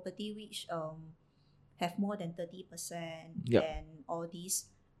a property which have more than 30% and all these.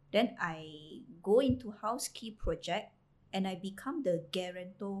 Then I go into house key project and I become the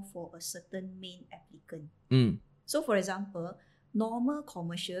guarantor for a certain main applicant. So for example, normal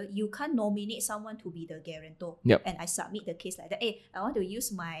commercial, you can't nominate someone to be the guarantor. And I submit the case like that. Hey, I want to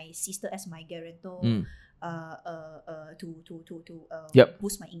use my sister as my guarantor to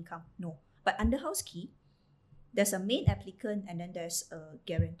boost my income. No. But under house key, there's a main applicant and then there's a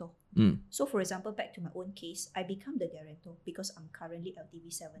guarantor. So for example, back to my own case, I become the guarantor because I'm currently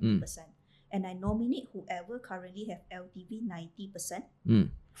LTV 70%. And I nominate whoever currently have LTV 90%.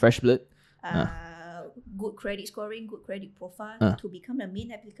 Fresh blood. Good credit scoring, good credit profile to become the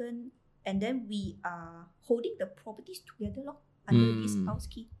main applicant. And then we are holding the properties together under this house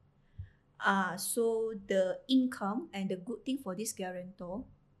key. So the income and the good thing for this guarantor,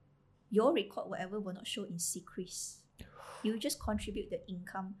 your record, whatever, will not show in secrets. You just contribute the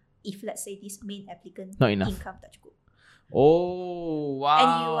income if, let's say, this main applicant not enough income touch good. Oh, wow. And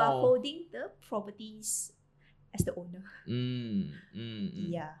you are holding the properties as the owner.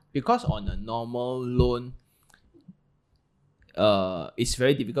 Yeah. Because on a normal loan, it's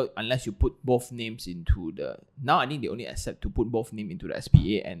very difficult unless you put both names into the... Now I think they only accept to put both names into the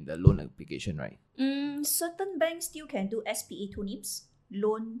SPA and the loan application, right? Certain banks still can do SPA 2 names,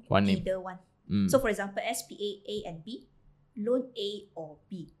 loan one either one. So for example, SPA A and B, loan A or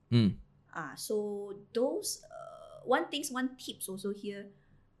B. So those... one tips also here,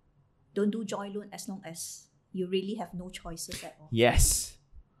 don't do joint loan as long as you really have no choices at all. Yes.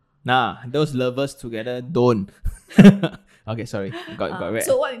 Nah, those lovers together don't. Okay, sorry. Got right.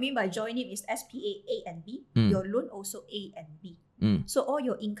 So what we mean by joint name is SPA A and B. Your loan also A and B. So all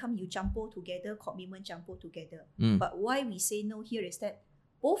your income you jumbo together, commitment jumbo together. But why we say no here is that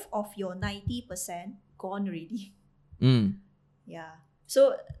both of your 90% gone already. Yeah.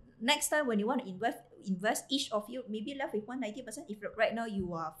 So next time when you want to invest, each of you maybe left with 190%. If right now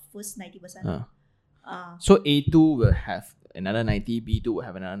you are first 90%. So A2 will have another 90, B2 will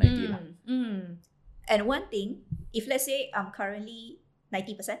have another 90. And one thing, if let's say I'm currently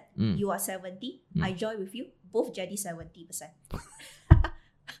 90%, you are 70, I join with you, both jadi 70%.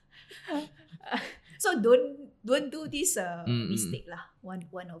 So don't do this mistake lah.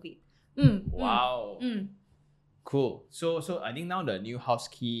 One of it. Wow. Cool. So I think now the new house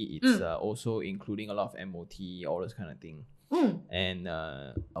key, it's also including a lot of MOT, all those kind of thing. And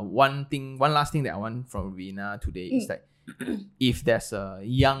one last thing that I want from Rena today is like, if there's a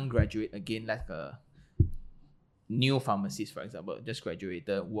young graduate, again, like a new pharmacist, for example, just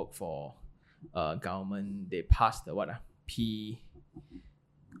graduated, work for government, they passed the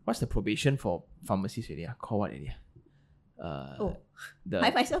what's the probation for pharmacists really? Call what really?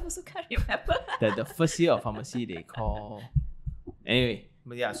 I myself also can't remember. the first year of pharmacy they call... Anyway,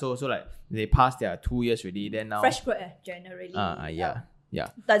 but yeah, so like they passed their 2 years already, then now... Fresh grad, generally. Yeah.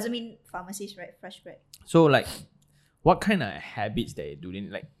 Doesn't mean pharmacist, right? Fresh grad. So like, what kind of habits they do?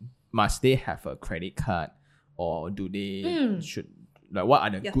 Like, must they have a credit card, or do they should... Like, what are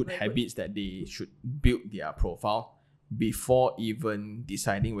the good habits that they should build their profile before even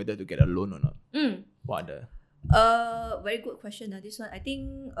deciding whether to get a loan or not? What are the... very good question. This one, I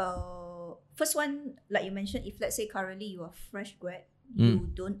think, first one, like you mentioned, if let's say currently you are fresh grad, you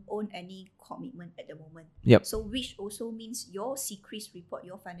don't own any commitment at the moment. So which also means your secrets report,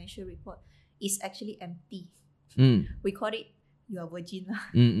 your financial report is actually empty. We call it you are virgin.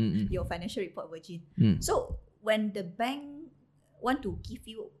 Your financial report virgin. So when the bank want to give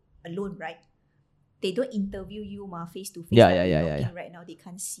you a loan, right, they don't interview you face to face. Right now they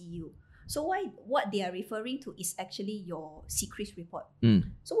can't see you. So what they are referring to is actually your secrets report.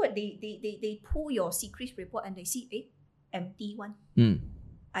 So what they pull your secrets report and they see empty one.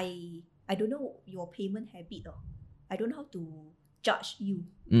 I don't know your payment habit, or I don't know how to judge you.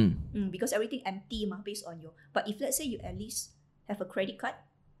 Because everything empty based on your... But if let's say you at least have a credit card,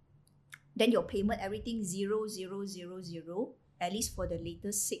 then your payment everything 0, 0, 0, 0, at least for the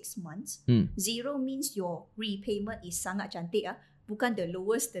latest 6 months. 0 means your repayment is sangat cantik. Bukan the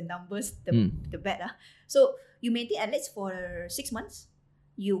lowest, the numbers, the bad. So you maintain at least for 6 months.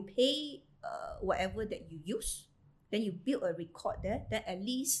 You pay whatever that you use. Then you build a record there. Then at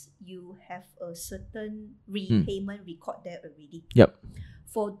least you have a certain repayment record there already.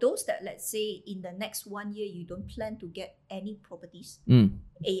 For those that, let's say, in the next 1 year, you don't plan to get any properties,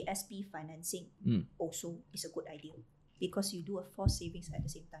 ASB financing also is a good idea, because you do a forced savings at the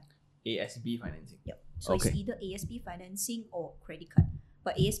same time. ASB financing. So it's either ASB financing or credit card.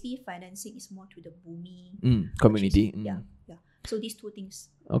 But ASB financing is more to the boomy community. So these two things.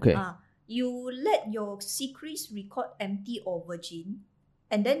 Okay. You let your secrets record empty or virgin,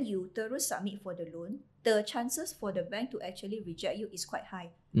 and then you thorough submit for the loan. The chances for the bank to actually reject you is quite high.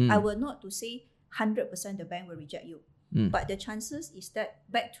 I will not to say 100% the bank will reject you. But the chances is that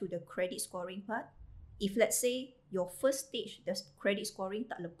back to the credit scoring part, if let's say your first stage, the credit scoring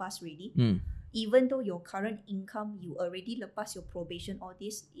tak lepas ready, even though your current income, you already lepas your probation, all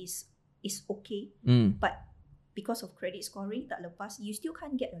this is okay. But because of credit scoring tak lepas, you still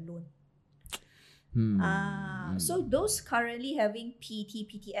can't get a loan. So those currently having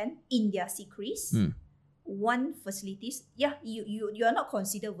PT, PTN in their secrets, one facilities, you are not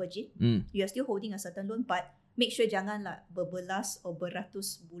considered virgin. You are still holding a certain loan, but make sure jangan lah berbelas or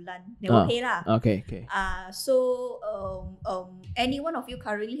beratus bulan never pay lah. Okay. So any one of you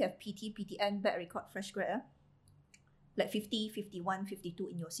currently have PT, PTN, bad record, fresh grad, like 50, 51,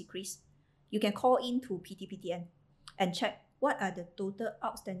 52 in your secrets, you can call in to PT, PTN and check what are the total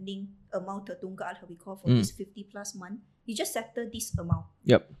outstanding amount tertunggal we call for this 50 plus month. You just settle this amount.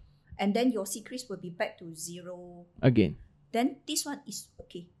 Yep. And then your secrets will be back to zero. Again. Then this one is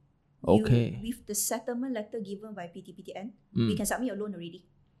okay. Okay. With the settlement letter given by PTPTN, we can submit your loan already.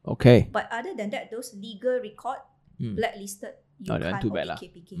 Okay. But other than that, those legal record, blacklisted, you can't, or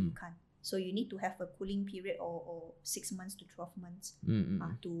KPK, you can't. So you need to have a cooling period or 6 months to 12 months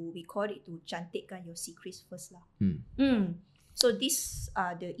to record it, to cantikkan your secrets first lah. So these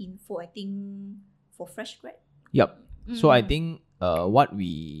are the info, I think, for fresh grad. Yep. So I think what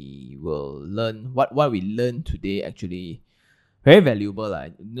we will learn, what we learn today actually very valuable.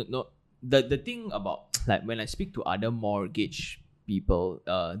 The thing about, like, when I speak to other mortgage people,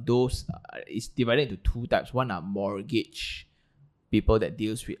 those is divided into two types. One are mortgage people that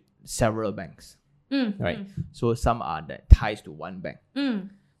deals with several banks, right? So some are that ties to one bank.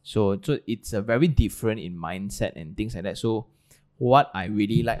 So it's a very different in mindset and things like that. So what I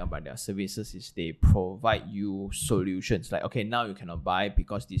really like about their services is they provide you solutions. Like, okay, now you cannot buy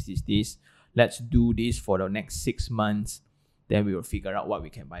because this. Let's do this for the next 6 months. Then we will figure out what we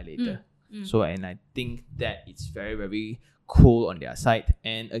can buy later. So, and I think that it's very, very cool on their side.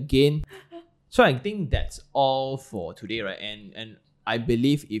 And again, so I think that's all for today, right? And I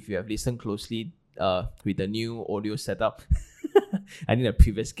believe if you have listened closely with the new audio setup, I think the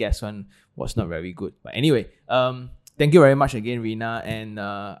previous guest one was not very good. But anyway, thank you very much again, Rena. And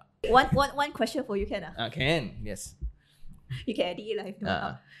one question for you, can can, yes. You can edit it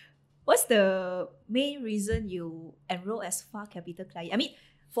live. What's the main reason you enroll as FAR Capital client? I mean,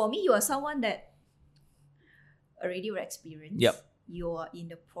 for me, you are someone that already very experienced. Yep. You are in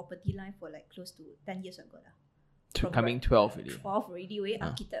the property line for like close to 10 years ago. Coming 12 already. 12 already,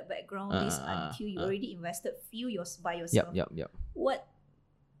 architect background, this until you already invested few by yourself. Yep. What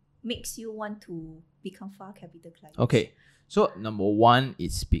makes you want to become FAR Capital client? Okay, so number one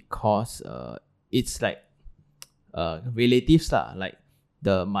is because it's like relatives lah. Like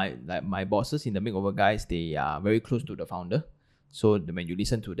my bosses in the makeover guys, they are very close to the founder. So when you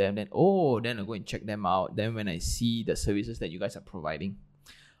listen to them, then I go and check them out. Then when I see the services that you guys are providing,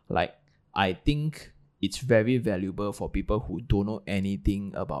 like, I think it's very valuable for people who don't know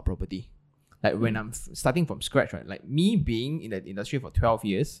anything about property. Like when I'm starting from scratch, right? Like me being in the industry for 12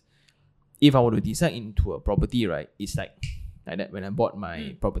 years, if I were to design into a property, right? It's like that when I bought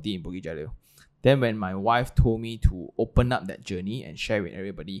my property in Bukit Jalil. Then when my wife told me to open up that journey and share with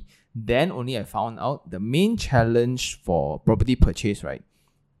everybody, then only I found out the main challenge for property purchase, right?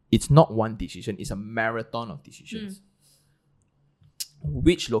 It's not one decision, it's a marathon of decisions.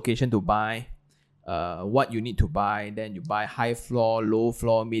 Which location to buy, what you need to buy, then you buy high floor, low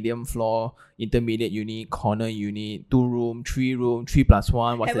floor, medium floor, intermediate unit, corner unit, 2 room, 3 room,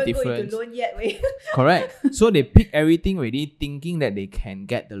 3+1, what's the difference? Haven't gone into loan yet, wait. Correct. So they pick everything already thinking that they can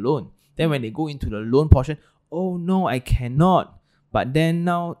get the loan. Then when they go into the loan portion, oh no, I cannot. But then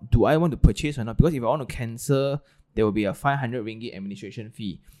now, do I want to purchase or not? Because if I want to cancel, there will be a 500 ringgit administration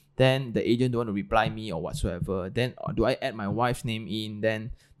fee. Then the agent don't want to reply me or whatsoever. Then do I add my wife's name in?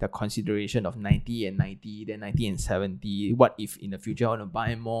 Then the consideration of 90 and 90, then 90 and 70. What if in the future I want to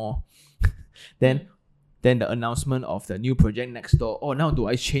buy more? Then the announcement of the new project next door. Oh, now do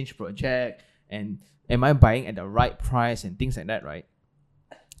I change project? And am I buying at the right price and things like that, right?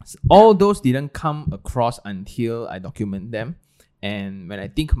 So all those didn't come across until I document them. And when I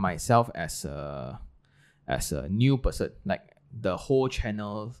think myself as a new person, like the whole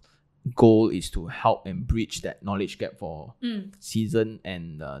channel goal is to help and bridge that knowledge gap for seasoned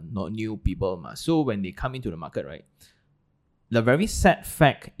and not new people. So when they come into the market, right, the very sad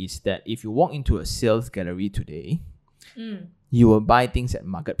fact is that if you walk into a sales gallery today, you will buy things at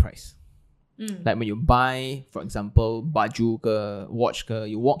market price. Like when you buy, for example, baju ke, watch ke,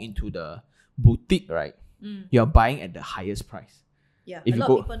 you walk into the boutique, right? You're buying at the highest price. Yeah, If a you lot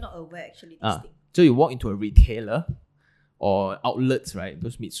go, of people not aware actually this thing. so you walk into a retailer or outlets, right?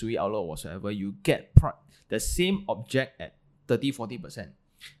 Those Mitsui outlet or whatsoever, you get the same object at 30-40%.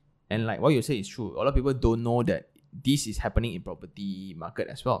 And like what you say is true. A lot of people don't know that this is happening in property market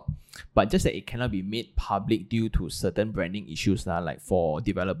as well. But just that it cannot be made public due to certain branding issues, like for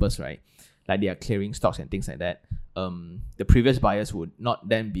developers, right? Like they are clearing stocks and things like that. The previous buyers would not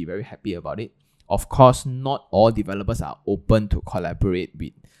then be very happy about it. Of course, not all developers are open to collaborate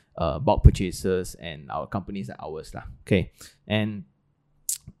with bulk purchasers and our companies like ours. Okay. And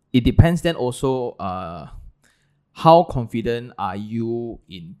it depends then also how confident are you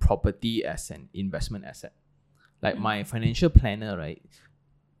in property as an investment asset? Like my financial planner, right?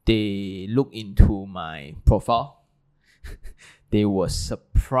 They look into my profile. They were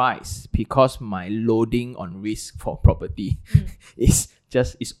surprised because my loading on risk for property is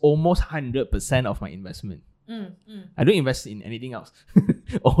almost 100% of my investment. I don't invest in anything else.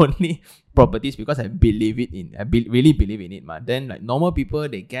 Only properties because I believe it in. Really believe in it, man. Then like normal people,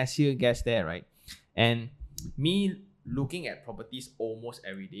 they guess here, guess there, right? And me looking at properties almost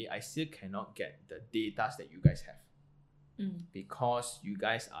every day, I still cannot get the data that you guys have. Because you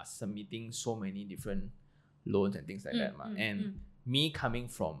guys are submitting so many different loans and things like that. And me coming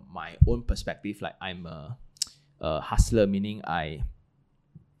from my own perspective, like I'm a hustler, meaning I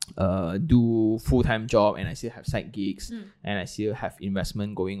do full-time job and I still have side gigs and I still have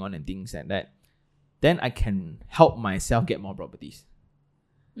investment going on and things like that, then I can help myself get more properties.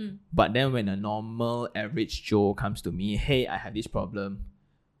 But then when a normal average Joe comes to me, hey, I have this problem,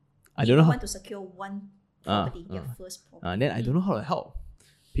 I don't know how want to secure one property, your first property. Then I don't know how to help.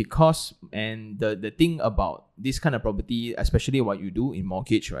 Because, and the thing about this kind of property, especially what you do in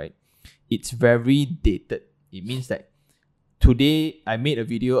mortgage, right? It's very dated. It means that today I made a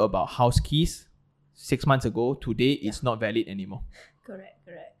video about house keys 6 months ago. Today it's not valid anymore. Correct.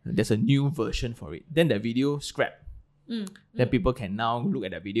 There's a new version for it. Then the video scrapped. Then people can now look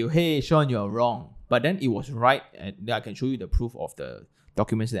at that video. Hey, Sean, you're wrong. But then it was right, and then I can show you the proof of the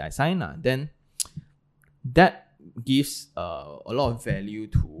documents that I signed. Then that gives a lot of value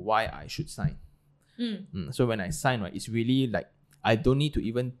to why I should sign. So when I sign, right, it's really like I don't need to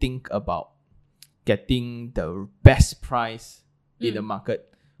even think about getting the best price in the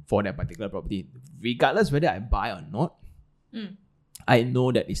market for that particular property. Regardless whether I buy or not, I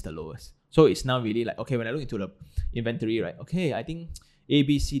know that it's the lowest. So it's now really like, okay, when I look into the inventory, right, okay, I think A,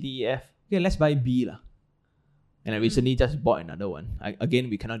 B, C, D, E, F, okay, let's buy B lah. And I recently just bought another one. Again,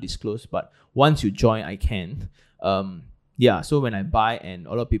 we cannot disclose, but once you join, I can. So when I buy, and a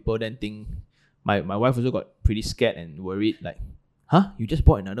lot of people then think, my wife also got pretty scared and worried, like, huh? You just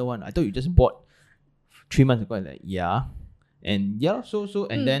bought another one? I thought you just bought 3 months ago. I'm like, yeah. And yeah,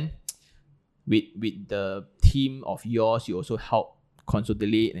 and then with the team of yours, you also help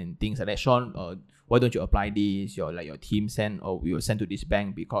consolidate and things like that. Sean, why don't you apply this? Your team send, or we will send to this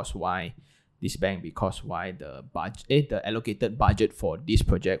bank because why? This bank because why? The budget, the allocated budget for this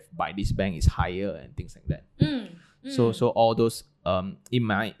project by this bank is higher and things like that. So all those it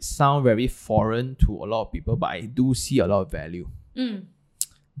might sound very foreign to a lot of people, but I do see a lot of value.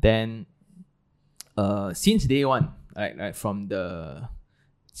 Then since day one, right, from the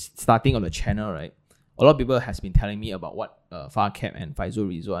starting of the channel, right, a lot of people has been telling me about what Farcap and Faizul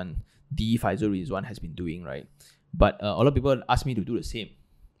Rizwan has been doing, right? But a lot of people ask me to do the same,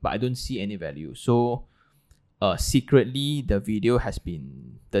 but I don't see any value. So secretly, the video has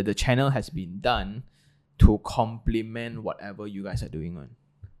been, the channel has been done to complement whatever you guys are doing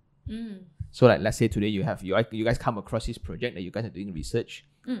on. So like, let's say today you guys come across this project that you guys are doing research.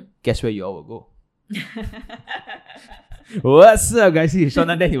 Guess where you all will go? What's up, guys? Sean,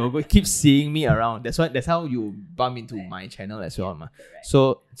 then he will go keep seeing me around. That's how you bump into my channel as well,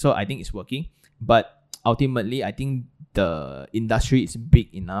 So I think it's working. But ultimately, I think the industry is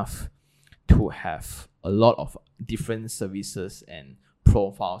big enough to have a lot of different services and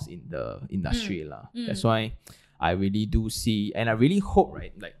profiles in the industry. That's why I really do see, and I really hope,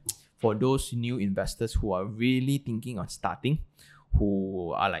 right, like for those new investors who are really thinking of starting,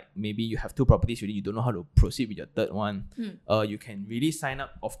 who are like, maybe you have 2 properties already, you don't know how to proceed with your third one, you can really sign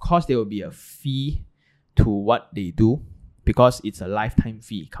up. Of course, there will be a fee to what they do because it's a lifetime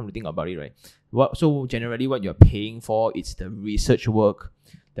fee. Come to think about it, right? So generally what you're paying for, it's the research work,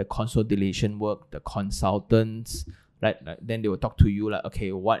 the consolidation work, the consultants, right? Then they will talk to you like,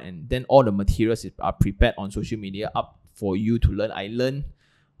 okay, what? And then all the materials are prepared on social media up for you to learn. I learn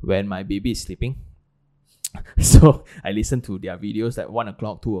when my baby is sleeping. So I listen to their videos at 1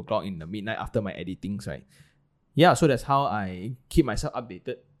 o'clock, 2 o'clock in the midnight after my editings, right? Yeah, so that's how I keep myself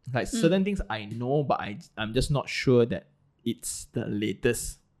updated. Like certain things I know, but I'm just not sure that it's the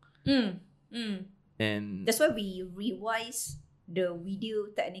latest. And that's why we revised the video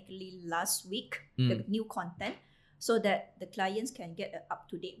technically last week, the new content, so that the clients can get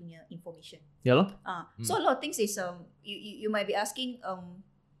up-to-date information. Yeah, lor. So a lot of things is you might be asking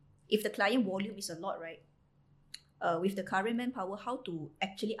if the client volume is a lot, right? With the current manpower, how to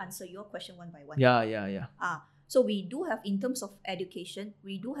actually answer your question one by one. Yeah. So we do have, in terms of education,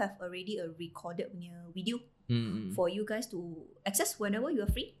 we do have already a recorded video for you guys to access whenever you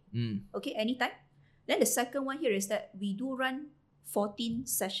are free. Okay, anytime. Then the second one here is that we do run 14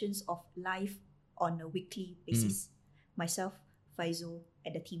 sessions of live on a weekly basis. Myself, Faisal,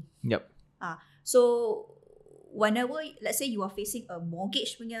 and the team. Yep. So whenever, let's say you are facing a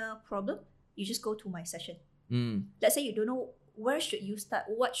mortgage problem, you just go to my session. Let's say you don't know where should you start,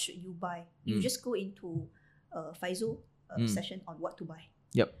 what should you buy. You just go into Faisal session on what to buy.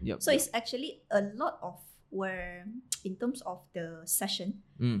 Yep. So it's actually a lot of where, in terms of the session,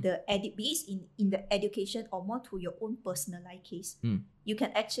 the be it in the education or more to your own personalized case, you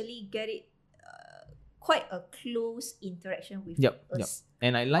can actually get it quite a close interaction with us.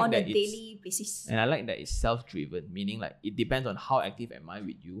 And I like on that a daily basis. And I like that it's self-driven, meaning like it depends on how active am I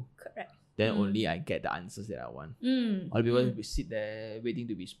with you. Correct. Then only I get the answers that I want. All people will sit there waiting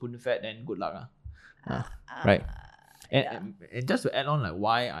to be spoon-fed, then good luck. Right. And just to add on, like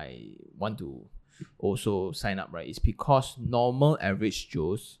why I want to also sign up, right, is because normal average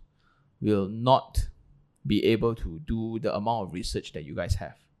Joes will not be able to do the amount of research that you guys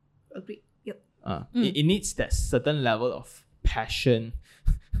have. Agreed. Yep. It needs that certain level of passion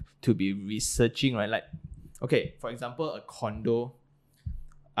to be researching, right? Like, okay, for example, a condo,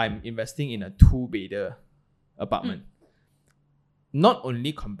 I'm investing in a 2-bedder apartment. Not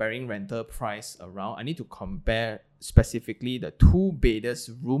only comparing rental price around, I need to compare specifically the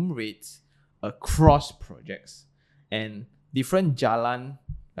 2-bedders room rates across projects and different jalan.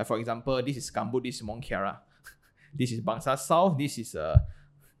 Like for example, this is Gambut, this is Mont Kiara, this is Bangsa South, this is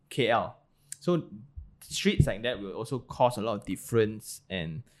KL. So streets like that will also cause a lot of difference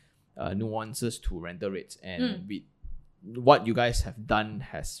and nuances to rental rates. And with what you guys have done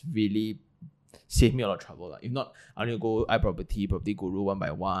has really saved me a lot of trouble. If not, I need to go iProperty, Property Guru one by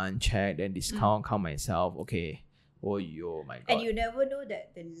one, check, then discount, count myself. Okay. Oh, my God. And you never know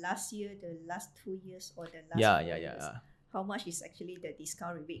that the last year, the last 2 years, or the last 4 years, how much is actually the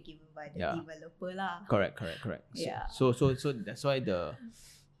discount rebate given by the developer lah. Correct. So that's why the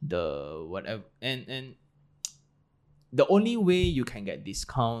whatever and the only way you can get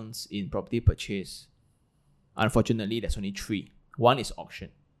discounts in property purchase, unfortunately, there's only 3. One is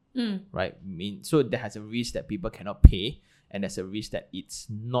auction. Right? So there has a risk that people cannot pay, and there's a risk that it's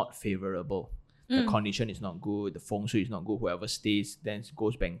not favorable. The condition is not good, the feng shui is not good, whoever stays then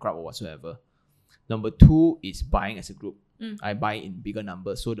goes bankrupt or whatsoever. Number 2 is buying as a group. I buy in bigger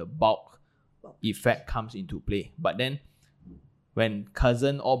numbers, so the bulk effect comes into play. But then when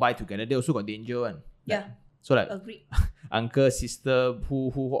cousin all buy together, they also got danger one. So like agreed. Uncle, sister,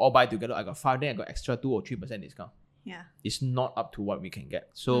 who all buy together, I got 5, then I got extra 2 or 3% discount. It's not up to what we can get.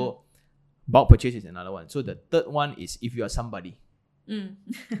 So bulk purchase is another one. So the third one is if you are somebody.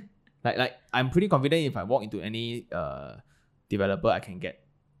 Like I'm pretty confident if I walk into any developer, I can get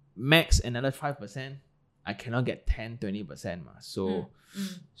max another 5%. I cannot get 10-20%.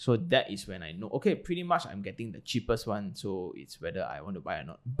 So that is when I know, okay, pretty much I'm getting the cheapest one. So it's whether I want to buy or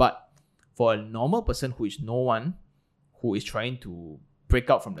not. But for a normal person who is no one, who is trying to break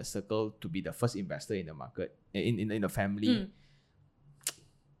out from the circle to be the first investor in the market, in the family,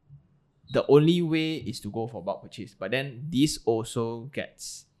 the only way is to go for bulk purchase. But then this also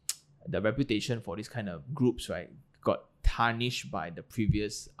gets the reputation for this kind of groups, right, got tarnished by the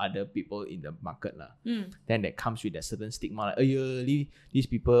previous other people in the market. Then that comes with a certain stigma, like, these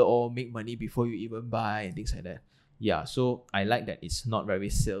people all make money before you even buy and things like that. Yeah, so I like that it's not very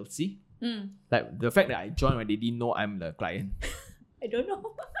salesy. Like the fact that I joined when they didn't know I'm the client. I don't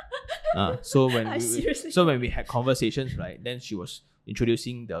know. So when we had conversations, right, then she was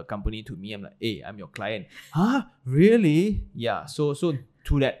introducing the company to me. I'm like, hey, I'm your client. Huh? Really? Yeah. So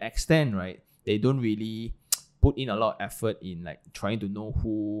to that extent, right, they don't really put in a lot of effort in like trying to know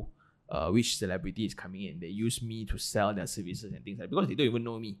who, which celebrity is coming in. They use me to sell their services and things like that because they don't even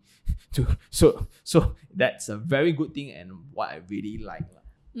know me. So that's a very good thing and what I really like.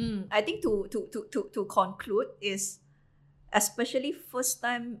 I think to conclude is, especially first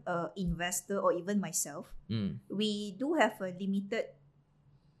time investor or even myself, we do have a limited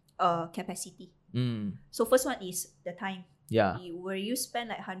capacity. So first one is the time. Yeah. Where you spend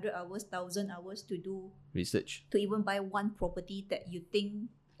like 100 hours, 1,000 hours to do Research. to even buy one property that you think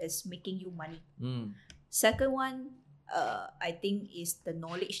is making you money. Mm. Second one, I think is the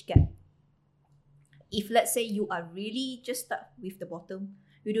knowledge gap. If let's say you are really just stuck with the bottom,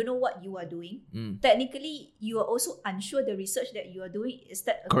 you don't know what you are doing. Technically, you are also unsure the research that you are doing is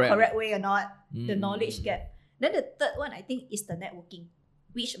that a correct way or not. The knowledge gap. Then the third one, I think, is the networking,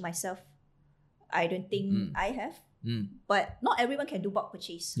 which myself, I don't think I have. But not everyone can do bulk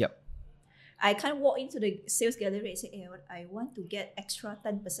purchase. Yep. I can't walk into the sales gallery and say, hey, I want to get extra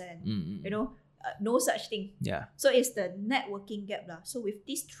 10%. You know, no such thing. Yeah. So it's the networking gap lah. So with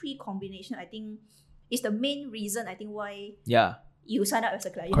these three combination, I think it's the main reason I think why you sign up as a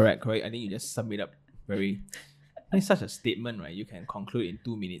client. Correct. I think you just sum it up very. It's such a statement, right? You can conclude in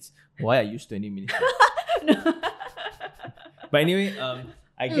 2 minutes. Why I use 20 minutes? But anyway,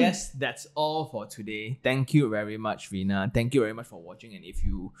 I guess that's all for today. Thank you very much, Rena. Thank you very much for watching. And if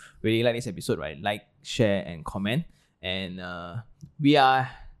you really like this episode, right, like, share, and comment. And we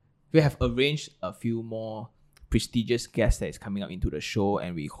have arranged a few more prestigious guests that is coming up into the show,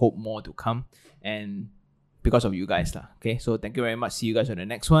 and we hope more to come. And because of you guys, lah. Okay, so thank you very much. See you guys on the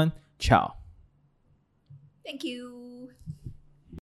next one. Ciao. Thank you.